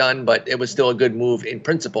what it's done, but it was still a good move in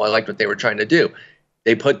principle. I liked what they were trying to do.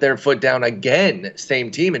 They put their foot down again,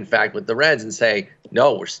 same team, in fact, with the Reds, and say,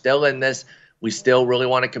 no, we're still in this. We still really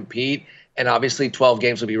want to compete. And obviously 12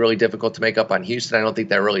 games will be really difficult to make up on Houston. I don't think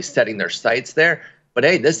they're really setting their sights there. But,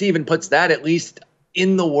 hey, this even puts that at least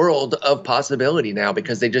in the world of possibility now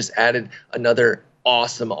because they just added another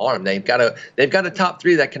awesome arm. They've got a top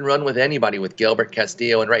three that can run with anybody with Gilbert,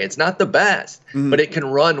 Castillo, and Ray. It's not the best, but it can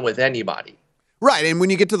run with anybody. Right, and when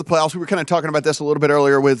you get to the playoffs, we were kind of talking about this a little bit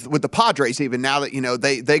earlier with the Padres even, now that, you know,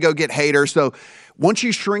 they go get Hader. So once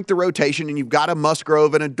you shrink the rotation and you've got a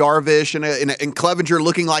Musgrove and a Darvish and Clevenger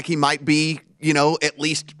looking like he might be, you know, at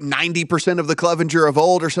least 90% of the Clevenger of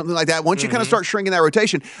old or something like that. Once you kind of start shrinking that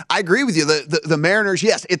rotation, I agree with you. The Mariners,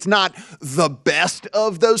 yes, it's not the best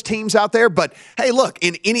of those teams out there, but hey, look,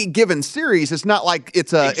 in any given series, it's not like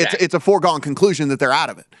it's a foregone conclusion that they're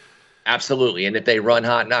out of it. Absolutely. And if they run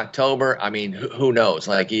hot in October, I mean, who knows?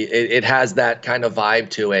 Like it has that kind of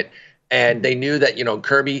vibe to it. And they knew that, you know,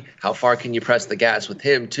 Kirby, how far can you press the gas with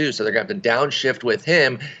him too? So they're going to have to downshift with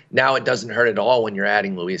him. Now it doesn't hurt at all when you're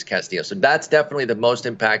adding Luis Castillo. So that's definitely the most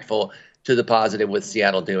impactful to the positive with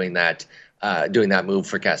Seattle doing that move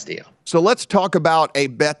for Castillo. So let's talk about a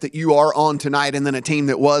bet that you are on tonight and then a team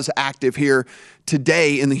that was active here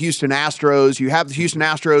today in the Houston Astros. You have the Houston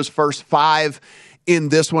Astros first five in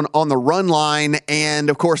this one on the run line,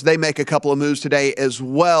 and of course they make a couple of moves today as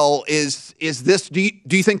well. Is this, do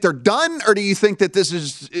you think they're done, or do you think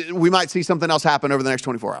that we might see something else happen over the next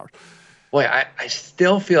 24 hours? Boy, I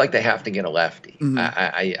still feel like they have to get a lefty.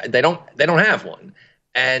 They don't have one,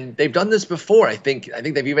 and they've done this before. I think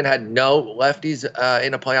they've even had no lefties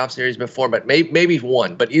in a playoff series before, but maybe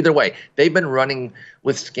one. But either way, they've been running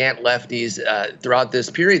with scant lefties throughout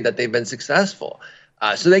this period that they've been successful.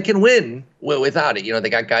 So they can win without it. You know, they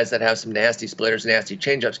got guys that have some nasty splitters, nasty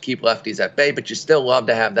changeups, keep lefties at bay, but you still love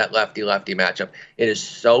to have that lefty-lefty matchup. It is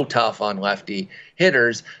so tough on lefty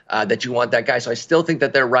hitters that you want that guy. So I still think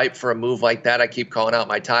that they're ripe for a move like that. I keep calling out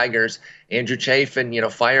my Tigers. Andrew Chafin, you know,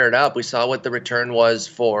 fire it up. We saw what the return was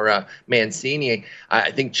for Mancini. I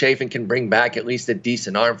think Chafin can bring back at least a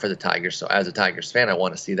decent arm for the Tigers. So as a Tigers fan, I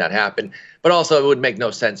want to see that happen. But also, it would make no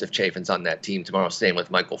sense if Chafin's on that team tomorrow. Same with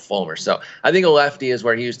Michael Fulmer. So I think a lefty is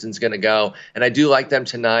where Houston's going to go. And I do like them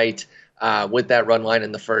tonight with that run line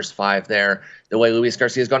in the first five there. The way Luis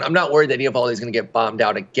Garcia's gone, I'm not worried that Eovaldi is going to get bombed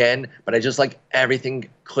out again, but I just like everything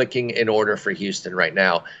clicking in order for Houston right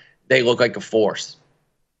now. They look like a force.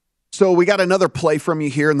 So we got another play from you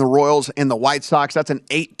here in the Royals and the White Sox. That's an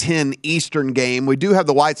 8:10 Eastern game. We do have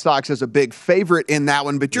the White Sox as a big favorite in that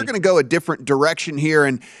one, but you're going to go a different direction here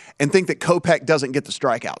and think that Kopech doesn't get the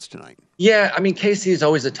strikeouts tonight. Yeah, I mean, KC is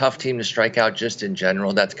always a tough team to strike out just in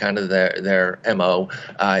general. That's kind of their MO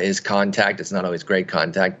is contact. It's not always great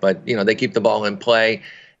contact, but, they keep the ball in play.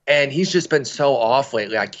 And he's just been so off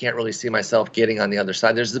lately. I can't really see myself getting on the other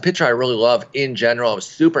side. There's the pitcher I really love in general. I was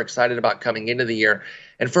super excited about coming into the year.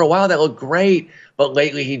 And for a while, that looked great. But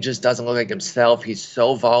lately, he just doesn't look like himself. He's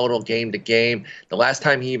so volatile game to game. The last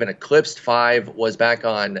time he even eclipsed 5 was back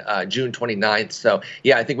on June 29th. So,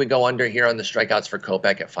 yeah, I think we go under here on the strikeouts for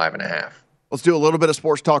Kopech at 5.5. Let's do a little bit of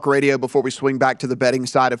sports talk radio before we swing back to the betting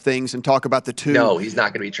side of things and talk about the two. No, he's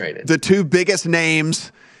not going to be traded. The two biggest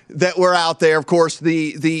names that were out there. Of course,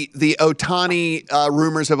 the Ohtani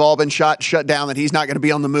rumors have all been shut down that he's not going to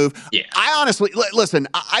be on the move. Yeah. I honestly, listen,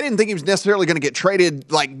 I didn't think he was necessarily going to get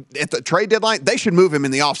traded like at the trade deadline. They should move him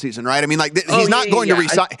in the offseason, right? I mean, like he's not going to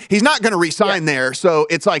resign. He's not going to resign there. So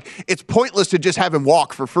it's like it's pointless to just have him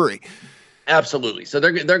walk for free. Absolutely. So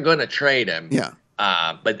they're going to trade him. Yeah.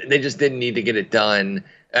 But they just didn't need to get it done.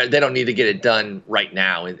 They don't need to get it done right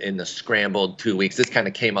now in the scrambled 2 weeks. This kind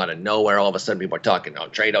of came out of nowhere. All of a sudden, people are talking,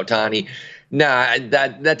 trade Ohtani. Nah,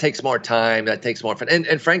 that takes more time. That takes more fun.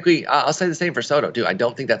 And frankly, I'll say the same for Soto, too. I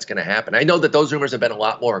don't think that's going to happen. I know that those rumors have been a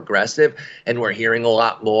lot more aggressive, and we're hearing a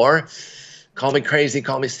lot more. Call me crazy,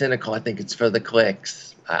 call me cynical. I think it's for the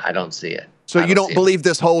clicks. I don't see it. So you don't believe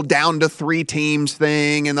this whole down to 3 teams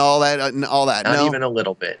thing and all that? Not even a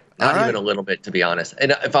little bit. Not even a little bit, to be honest.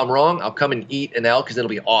 And if I'm wrong, I'll come and eat an L because it'll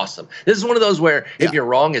be awesome. This is one of those where if you're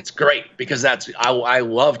wrong, it's great because I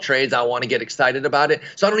love trades. I want to get excited about it.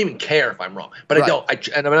 So I don't even care if I'm wrong. But I don't.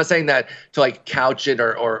 And I'm not saying that to like couch it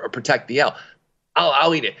or protect the L.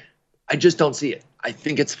 I'll eat it. I just don't see it. I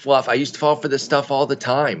think it's fluff. I used to fall for this stuff all the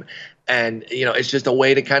time. And, it's just a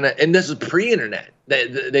way to kind of – and this is pre-internet.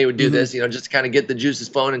 They would do this, just to kind of get the juices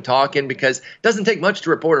flowing and talking because it doesn't take much to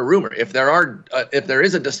report a rumor. If there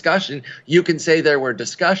is a discussion, you can say there were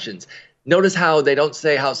discussions. Notice how they don't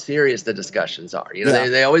say how serious the discussions are.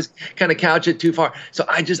 They always kind of couch it too far. So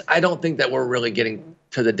I don't think that we're really getting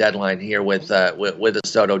to the deadline here with a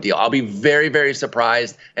Soto deal. I'll be very, very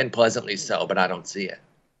surprised and pleasantly so, but I don't see it.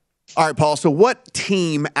 All right, Paul. So what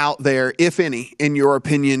team out there, if any, in your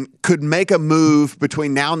opinion, could make a move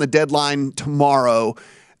between now and the deadline tomorrow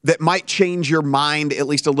that might change your mind at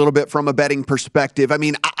least a little bit from a betting perspective? I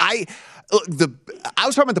mean, I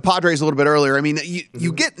was talking about the Padres a little bit earlier. I mean,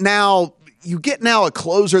 you get now a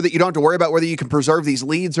closer that you don't have to worry about whether you can preserve these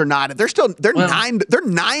leads or not. They're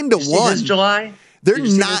 9-1. This July. They're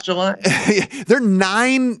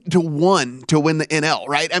 9-1 to win the NL,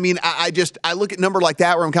 right? I mean, I look at a number like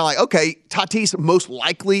that where I'm kind of like, okay, Tatis most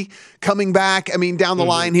likely coming back. I mean, down the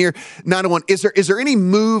line here, 9-1. Is there any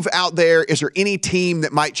move out there? Is there any team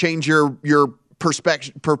that might change your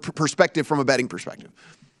perspective from a betting perspective?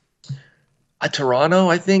 Toronto,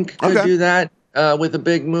 I think, could do that with a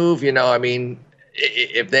big move. I mean,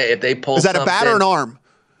 if they pull, is that a bat or an arm?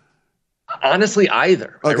 Honestly,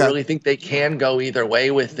 either. Okay. I really think they can go either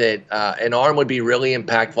way with it. An arm would be really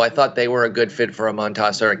impactful. I thought they were a good fit for a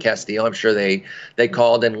Montas or a Castillo. I'm sure they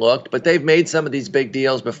called and looked, but they've made some of these big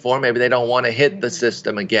deals before. Maybe they don't want to hit the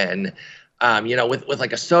system again. With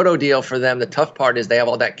like a Soto deal for them, the tough part is they have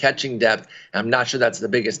all that catching depth. I'm not sure that's the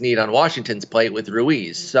biggest need on Washington's plate with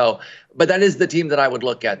Ruiz. So, but that is the team that I would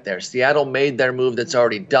look at there. Seattle made their move that's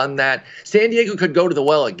already done that. San Diego could go to the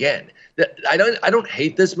well again. I don't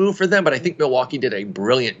hate this move for them, but I think Milwaukee did a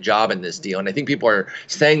brilliant job in this deal. And I think people are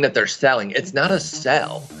saying that they're selling. It's not a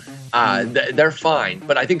sell. They're fine.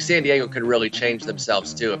 But I think San Diego could really change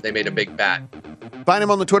themselves, too, if they made a big bet. Find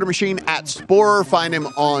him on the Twitter machine at Sporer. Find him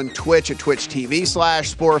on Twitch at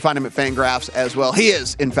twitch.tv/Sporer. Find him at Fangraphs as well. He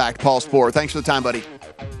is, in fact, Paul Sporer. Thanks for the time, buddy.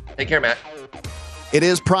 Take care, Matt. It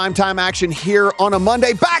is primetime action here on a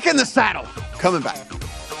Monday. Back in the saddle. Coming back.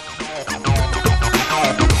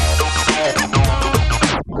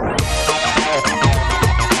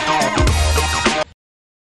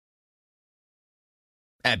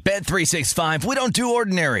 At Bet365, we don't do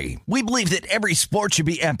ordinary. We believe that every sport should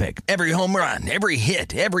be epic. Every home run, every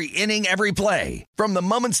hit, every inning, every play. From the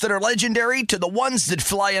moments that are legendary to the ones that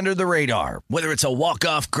fly under the radar. Whether it's a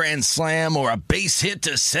walk-off grand slam or a base hit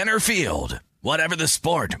to center field. Whatever the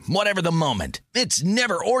sport, whatever the moment. It's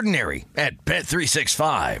never ordinary at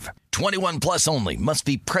Bet365. 21 plus only. Must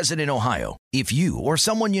be present in Ohio. If you or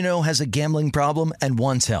someone you know has a gambling problem and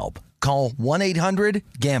wants help, call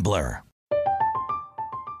 1-800-GAMBLER.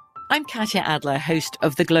 I'm Katya Adler, host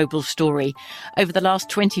of The Global Story. Over the last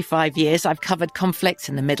 25 years, I've covered conflicts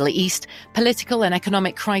in the Middle East, political and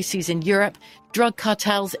economic crises in Europe, drug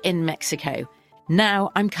cartels in Mexico. Now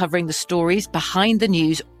I'm covering the stories behind the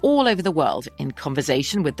news all over the world in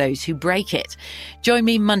conversation with those who break it. Join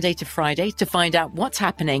me Monday to Friday to find out what's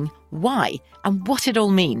happening, why, and what it all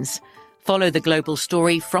means. Follow The Global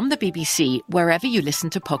Story from the BBC wherever you listen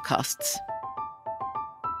to podcasts.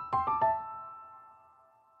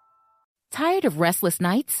 Tired of restless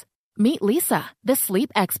nights? Meet Leesa, the sleep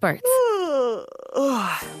experts.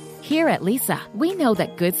 Here at Leesa, we know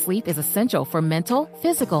that good sleep is essential for mental,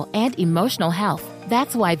 physical, and emotional health.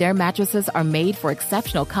 That's why their mattresses are made for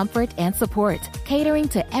exceptional comfort and support, catering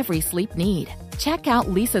to every sleep need. Check out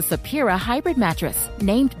Leesa's Sapira Hybrid Mattress,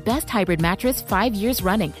 named Best Hybrid Mattress 5 years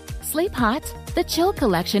running. Sleep hot? The Chill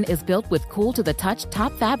Collection is built with cool-to-the-touch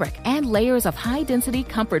top fabric and layers of high-density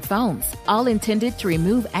comfort foams, all intended to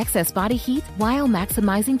remove excess body heat while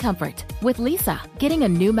maximizing comfort. With Leesa, getting a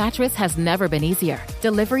new mattress has never been easier.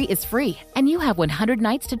 Delivery is free, and you have 100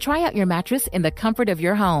 nights to try out your mattress in the comfort of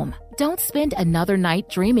your home. Don't spend another night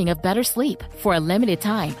dreaming of better sleep. For a limited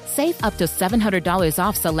time, save up to $700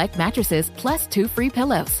 off select mattresses plus 2 free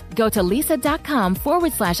pillows. Go to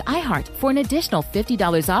leesa.com/iHeart for an additional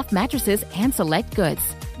 $50 off mattresses and select goods.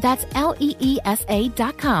 That's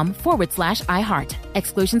LEESA.com/iHeart.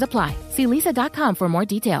 Exclusions apply. See leesa.com for more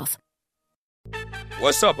details.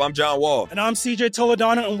 What's up? I'm John Wall. And I'm CJ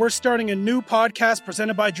Toledano, and we're starting a new podcast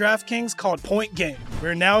presented by DraftKings called Point Game.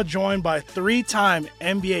 We're now joined by 3-time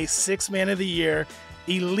NBA Sixth Man of the Year,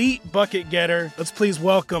 elite bucket getter. Let's please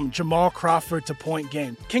welcome Jamal Crawford to Point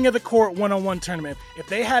Game. King of the Court one-on-one tournament. If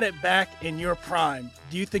they had it back in your prime,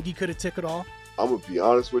 do you think you could have took it all? I'm going to be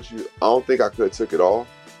honest with you. I don't think I could have took it all,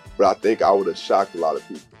 but I think I would have shocked a lot of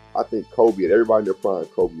people. I think Kobe and everybody in their prime,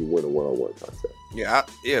 Kobe would win a one-on-one contest. Yeah,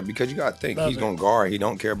 because you got to think he's going to guard. He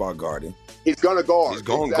don't care about guarding. He's going to guard. He's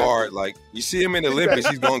going to guard. Like, you see him in the Olympics,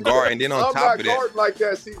 he's going to guard. And then on top of that. I'm not guarding like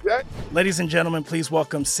that, CJ. Ladies and gentlemen, please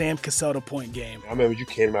welcome Sam Cassell to Point Game. I remember you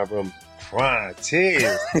came to my room crying,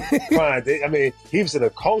 tears, crying. I mean, he was in a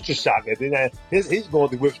culture shock. And then he's going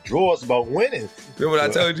through withdrawals about winning. Remember what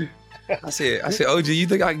I told you? I said, OG, you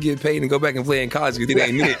think I can get paid and go back and play in college because it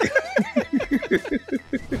ain't it?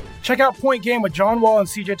 Check out Point Game with John Wall and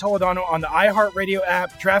CJ Toledano on the iHeartRadio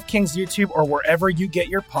app, DraftKings YouTube, or wherever you get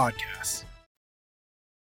your podcasts.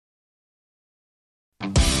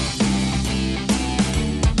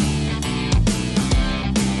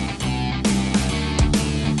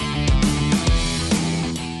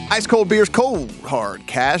 Ice Cold Beer's Cold Hard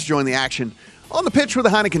Cash. Join the action on the pitch for the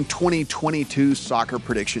Heineken 2022 Soccer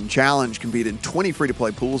Prediction Challenge. Compete in 20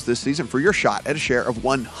 free-to-play pools this season for your shot at a share of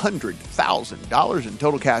 $100,000 in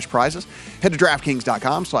total cash prizes. Head to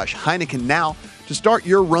DraftKings.com/Heineken now to start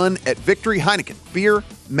your run at victory. Heineken, beer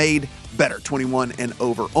made better. 21 and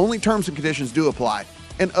over. Only terms and conditions do apply,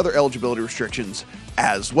 and other eligibility restrictions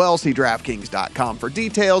as well. See DraftKings.com for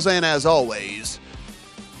details. And as always,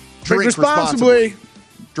 drink responsibly.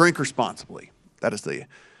 Drink responsibly. That is the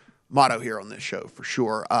motto here on this show for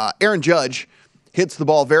sure. Aaron Judge hits the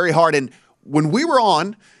ball very hard. And when we were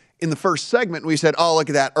on in the first segment, we said, oh, look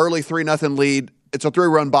at that early 3-0 lead. It's a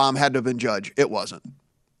 3-run bomb. Had to have been Judge. It wasn't.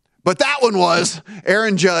 But that one was.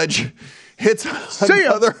 Aaron Judge hits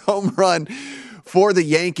another home run for the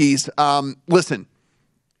Yankees. Listen,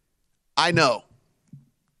 I know.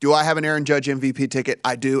 Do I have an Aaron Judge MVP ticket?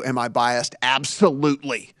 I do. Am I biased?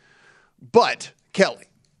 Absolutely. But, Kelly,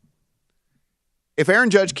 if Aaron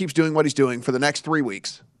Judge keeps doing what he's doing for the next 3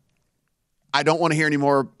 weeks, I don't want to hear any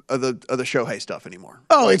more of the Shohei stuff anymore.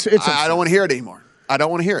 Oh, I don't want to hear it anymore. I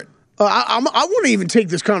don't want to hear it. I want to even take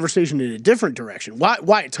this conversation in a different direction.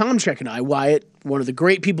 Wyatt Tomczyk and I, Wyatt, one of the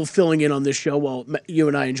great people filling in on this show while you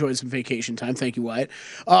and I enjoyed some vacation time. Thank you, Wyatt.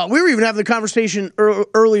 We were even having the conversation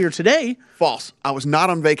earlier today. False. I was not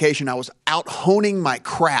on vacation. I was out honing my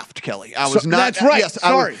craft, Kelly. I was not. That's right. Yes,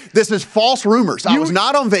 sorry. This is false rumors. I was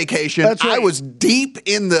not on vacation. That's right. I was deep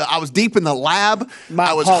in the lab.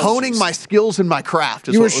 I was honing my skills in my craft.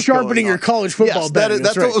 You were sharpening your college football betting.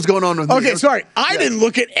 That's what was going on with me. Okay, sorry. I didn't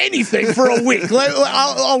look at anything for a week.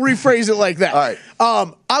 I'll rephrase it like that. All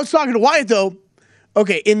right. I was talking to Wyatt, though.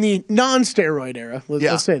 Okay, in the non-steroid era,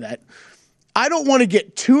 let's say that, I don't want to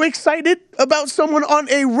get too excited about someone on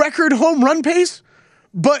a record home run pace,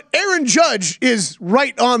 but Aaron Judge is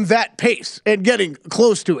right on that pace and getting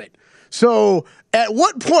close to it. So at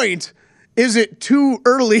what point is it too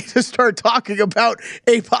early to start talking about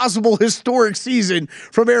a possible historic season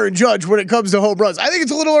from Aaron Judge when it comes to home runs? I think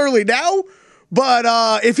it's a little early now, but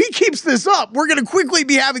if he keeps this up, we're going to quickly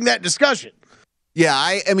be having that discussion. Yeah,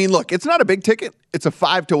 I mean, look, it's not a big ticket. it's a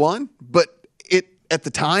 5-1, but it at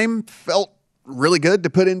the time felt really good to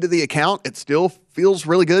put into the account. It still feels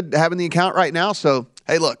really good to have in the account right now. So,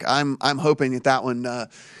 hey, look, I'm hoping that one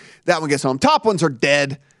gets home. Top ones are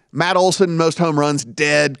dead. Matt Olson, most home runs,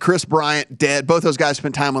 dead. Chris Bryant, dead. Both those guys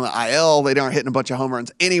spent time on the IL. They aren't hitting a bunch of home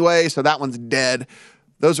runs anyway, so that one's dead.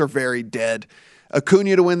 Those are very dead.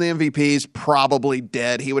 Acuna to win the MVPs, probably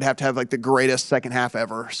dead. He would have to have like the greatest second half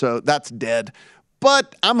ever, so that's dead.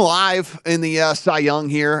 But I'm live in the Cy Young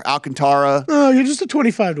here. Alcantara. Oh, you're just a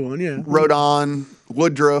 25-1, yeah. Rodon,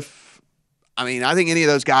 Woodruff. I mean, I think any of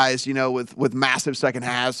those guys, with massive second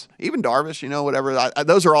halves, even Darvish, whatever,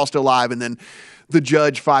 those are all still live. And then the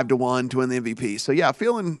Judge 5-1 to win the MVP. So yeah,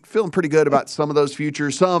 feeling pretty good about some of those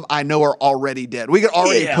futures. Some I know are already dead. We could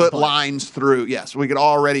already put lines through. Yes, we could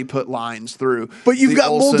already put lines through. But you've got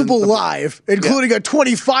Olsen, multiple live, including a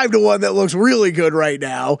 25-1 that looks really good right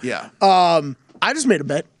now. Yeah. I just made a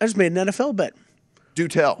bet. I just made an NFL bet. Do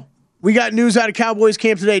tell. We got news out of Cowboys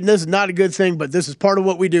camp today, and this is not a good thing, but this is part of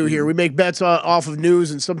what we do here. We make bets off of news,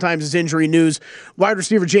 and sometimes it's injury news. Wide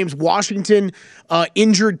receiver James Washington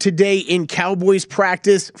injured today in Cowboys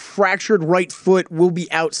practice. Fractured right foot, will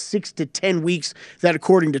be out 6 to 10 weeks. That,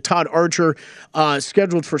 according to Todd Archer,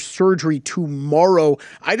 scheduled for surgery tomorrow.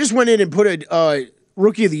 I just went in and put a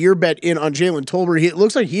Rookie of the Year bet in on Jalen Tolbert. It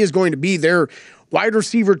looks like he is going to be their wide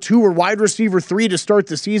receiver 2 or wide receiver 3 to start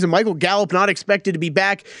the season. Michael Gallup not expected to be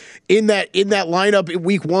back in that lineup in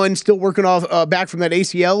week 1, still working off back from that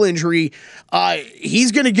ACL injury.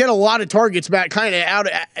 He's going to get a lot of targets back, kind of out,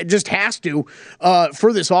 just has to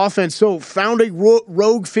for this offense. So found a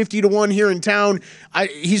rogue 50-1 here in town.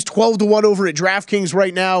 He's 12-1 over at DraftKings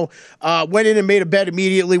right now. Went in and made a bet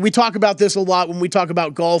immediately. We talk about this a lot when we talk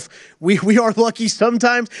about golf. We are lucky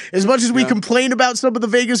sometimes, as much as we complain about some of the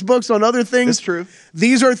Vegas books on other things. It's true.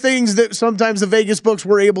 These are things that sometimes the Vegas books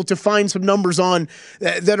were able to find some numbers on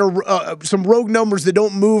that are some rogue numbers that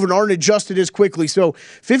don't move and aren't adjusted as quickly. So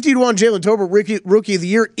 50-1 Jalen Tolbert, rookie of the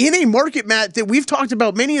year, in a market, Matt, that we've talked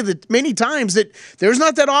about many times, that there's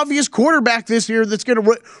not that obvious quarterback this year that's going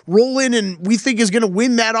to roll in and we think is going to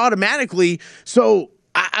win that automatically. So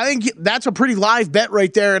I think that's a pretty live bet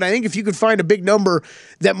right there. And I think if you could find a big number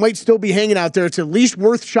that might still be hanging out there, it's at least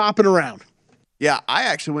worth shopping around. Yeah, I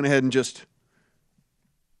actually went ahead and just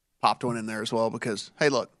popped one in there as well because, hey,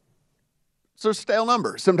 look, it's a stale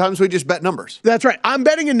number. Sometimes we just bet numbers. That's right. I'm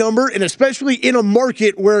betting a number, and especially in a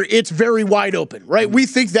market where it's very wide open, right? We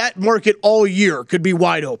think that market all year could be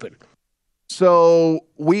wide open. So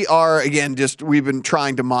we are, again, we've been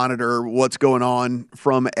trying to monitor what's going on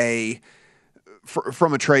from a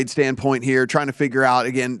trade standpoint here, trying to figure out,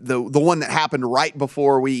 again, the one that happened right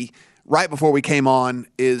before we came on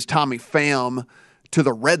is Tommy Pham to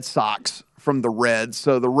the Red Sox from the Reds.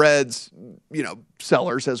 So the Reds,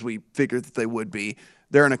 sellers, as we figured that they would be,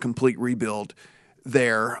 they're in a complete rebuild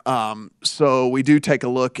there. So we do take a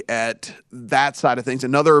look at that side of things.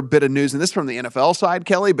 Another bit of news, and this is from the NFL side,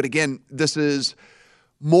 Kelly, but again, this is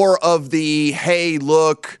more of the, hey,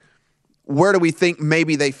 look, where do we think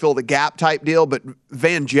maybe they fill the gap type deal? But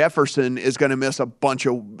Van Jefferson is going to miss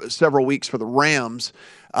several weeks for the Rams.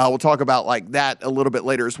 We'll talk about like that a little bit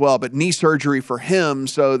later as well. But knee surgery for him.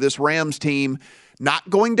 So this Rams team not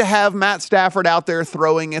going to have Matt Stafford out there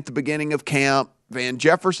throwing at the beginning of camp. Van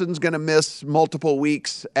Jefferson's going to miss multiple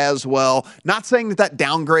weeks as well. Not saying that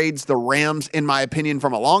downgrades the Rams, in my opinion,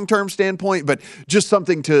 from a long-term standpoint, but just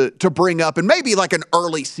something to bring up and maybe like an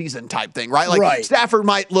early season type thing, right? Like Stafford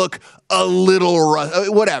might look a little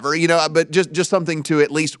whatever, but just something to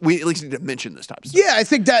at least need to mention this type of stuff. Yeah, I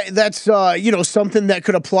think that's something that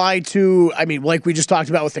could apply to, like we just talked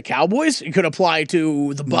about with the Cowboys. It could apply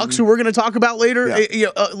to the Bucs, who we're going to talk about later,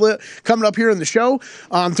 coming up here in the show.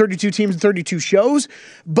 32 teams and 32 shows.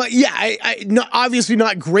 But yeah, obviously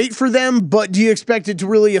not great for them, but do you expect it to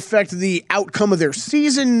really affect the outcome of their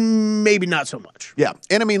season? Maybe not so much. Yeah.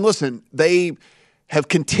 And listen, they have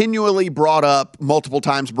continually brought up multiple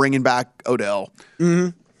times bringing back Odell.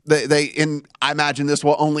 Mm-hmm. And I imagine this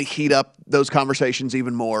will only heat up those conversations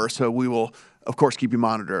even more. So we will, of course, keep you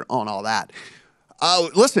monitored on all that.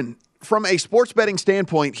 Listen, from a sports betting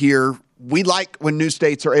standpoint here, we like when new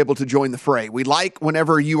states are able to join the fray. We like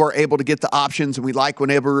whenever you are able to get the options, and we like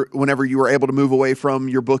whenever you are able to move away from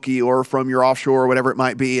your bookie or from your offshore or whatever it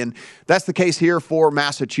might be. And that's the case here for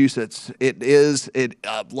Massachusetts. It is a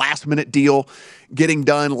last-minute deal getting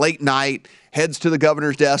done late night, heads to the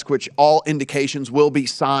governor's desk, which all indications will be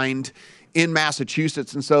signed in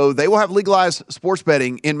Massachusetts. And so they will have legalized sports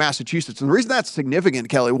betting in Massachusetts. And the reason that's significant,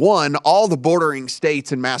 Kelly, one, all the bordering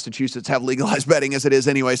states in Massachusetts have legalized betting as it is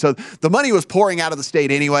anyway. So the money was pouring out of the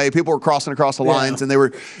state anyway. People were crossing across the lines, and they were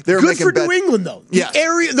good making for New England, though.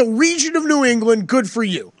 The region of New England, good for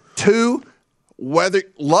you. Two, whether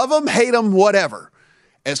love them, hate them, whatever.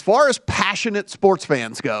 As far as passionate sports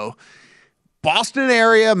fans go, Boston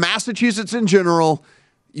area, Massachusetts in general,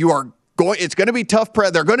 it's going to be tough.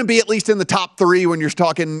 They're going to be at least in the top 3 when you're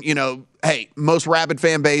talking, most rabid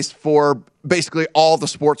fan base for basically all the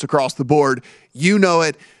sports across the board. You know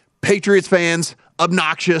it. Patriots fans,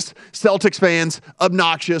 obnoxious. Celtics fans,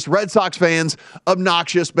 obnoxious. Red Sox fans,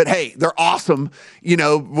 obnoxious. But hey, they're awesome,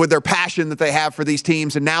 with their passion that they have for these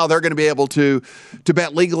teams. And now they're going to be able to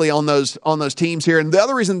bet legally on those teams here. And the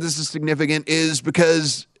other reason this is significant is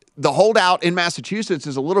because the holdout in Massachusetts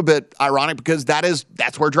is a little bit ironic because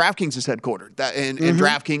that's where DraftKings is headquartered. And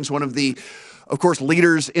DraftKings, one of the, of course,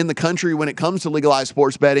 leaders in the country when it comes to legalized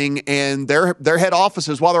sports betting, and their head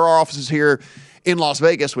offices, while there are offices here in Las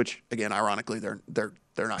Vegas, which again, ironically, they're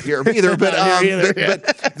not here either, but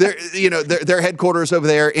their headquarters over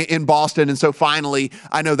there in Boston. And so finally,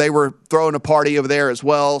 I know they were throwing a party over there as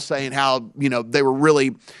well, saying how they were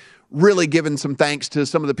really giving some thanks to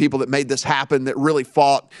some of the people that made this happen, that really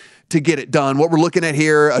fought to get it done. What we're looking at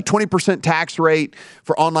here, a 20% tax rate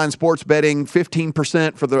for online sports betting,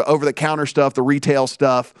 15% for the over-the-counter stuff, the retail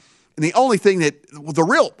stuff. And the only thing the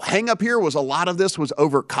real hang-up here was a lot of this was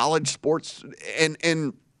over college sports.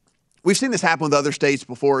 And we've seen this happen with other states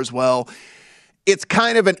before as well. It's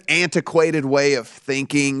kind of an antiquated way of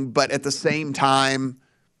thinking, but at the same time,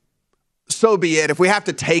 so be it. If we have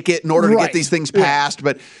to take it in order to get these things passed.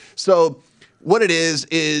 But so what it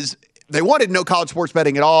is they wanted no college sports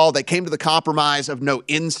betting at all. They came to the compromise of no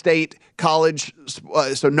in-state college.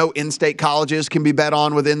 So no in-state colleges can be bet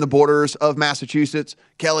on within the borders of Massachusetts.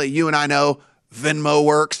 Kelly, you and I know Venmo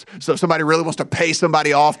works. So if somebody really wants to pay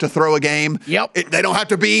somebody off to throw a game, they don't have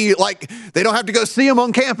to be they don't have to go see them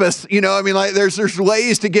on campus. There's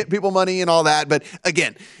ways to get people money and all that. But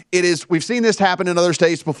again, we've seen this happen in other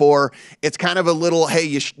states before. It's kind of a little, hey,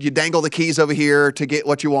 you dangle the keys over here to get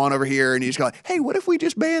what you want over here. And you just go, hey, what if we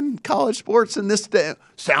just ban college sports in this state?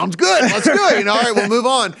 Sounds good. Let's do it. All right, we'll move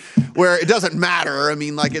on. Where it doesn't matter.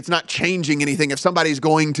 It's not changing anything. If somebody's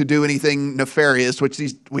going to do anything nefarious, which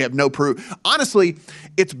we have no proof. Honestly,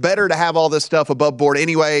 it's better to have all this stuff above board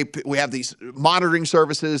anyway. We have these monitoring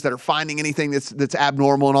services that are finding anything that's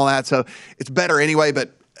abnormal and all that. So it's better anyway,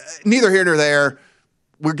 but neither here nor there.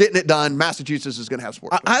 We're getting it done. Massachusetts is going to have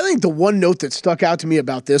sports. I think the one note that stuck out to me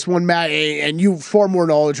about this one, Matt, and you're far more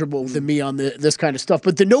knowledgeable than me on this kind of stuff,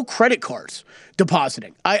 but the no credit cards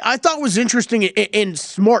depositing, I thought was interesting and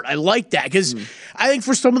smart. I like that because I think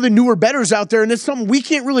for some of the newer bettors out there, and it's something we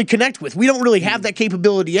can't really connect with. We don't really have that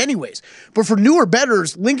capability anyways. But for newer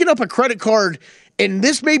bettors, linking up a credit card, and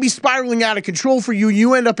this may be spiraling out of control for you,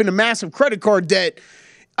 you end up in a massive credit card debt.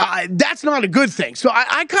 That's not a good thing. So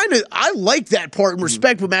I like that part and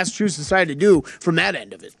respect what Massachusetts decided to do from that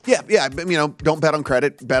end of it. Yeah. Don't bet on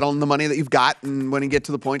credit. Bet on the money that you've got, and when you get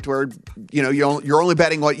to the point where you're only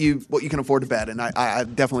betting what you can afford to bet, and I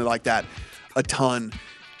definitely like that a ton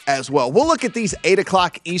as well. We'll look at these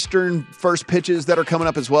 8:00 Eastern first pitches that are coming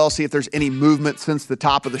up as well. See if there's any movement since the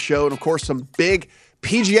top of the show, and of course some big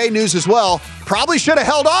PGA news as well. Probably should have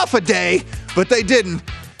held off a day, but they didn't.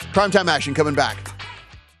 Primetime action coming back.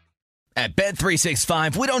 At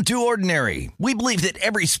Bet365, we don't do ordinary. We believe that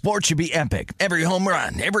every sport should be epic. Every home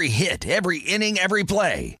run, every hit, every inning, every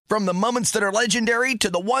play. From the moments that are legendary to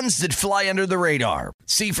the ones that fly under the radar.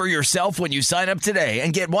 See for yourself when you sign up today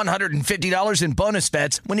and get $150 in bonus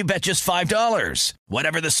bets when you bet just $5.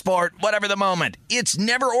 Whatever the sport, whatever the moment, it's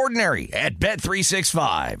never ordinary at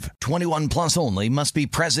Bet365. 21 plus only. Must be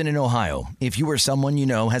present in Ohio. If you or someone you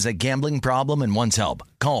know has a gambling problem and wants help,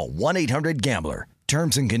 call 1-800-GAMBLER.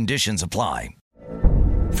 Terms and conditions apply.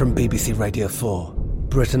 From BBC Radio 4,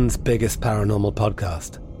 Britain's biggest paranormal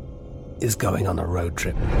podcast is going on a road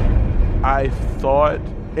trip. I thought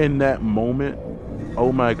in that moment,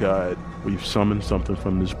 oh my God, we've summoned something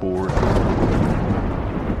from this board.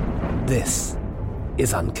 This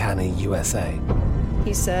is Uncanny USA.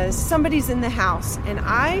 He says, somebody's in the house, and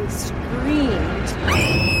I screamed.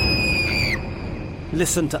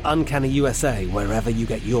 Listen to Uncanny USA wherever you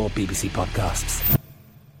get your BBC podcasts,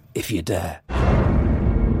 if you dare.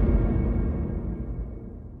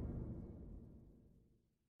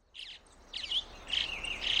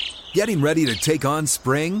 Getting ready to take on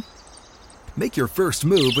spring? Make your first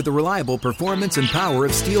move with the reliable performance and power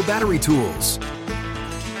of Steel battery tools.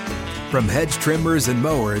 From hedge trimmers and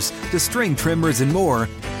mowers to string trimmers and more,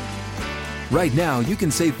 Right now, you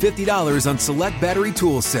can save $50 on select battery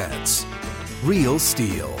tool sets. Real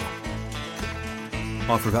STIHL.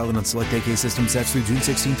 Offer valid on select AK system sets through June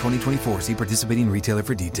 16, 2024. See participating retailer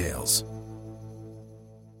for details.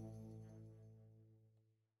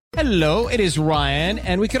 Hello, it is Ryan,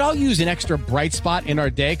 and we could all use an extra bright spot in our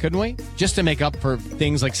day, couldn't we? Just to make up for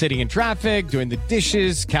things like sitting in traffic, doing the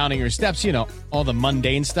dishes, counting your steps, you know, all the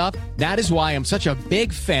mundane stuff. That is why I'm such a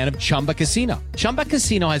big fan of Chumba Casino. Chumba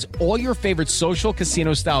Casino has all your favorite social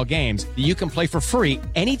casino-style games that you can play for free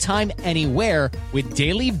anytime, anywhere with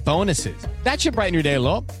daily bonuses. That should brighten your day a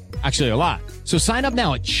little. Actually, a lot. So sign up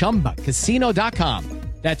now at ChumbaCasino.com.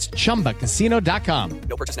 That's ChumbaCasino.com.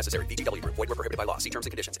 No purchase necessary. VGW Group. Void where prohibited by law. See terms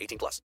and conditions. 18+.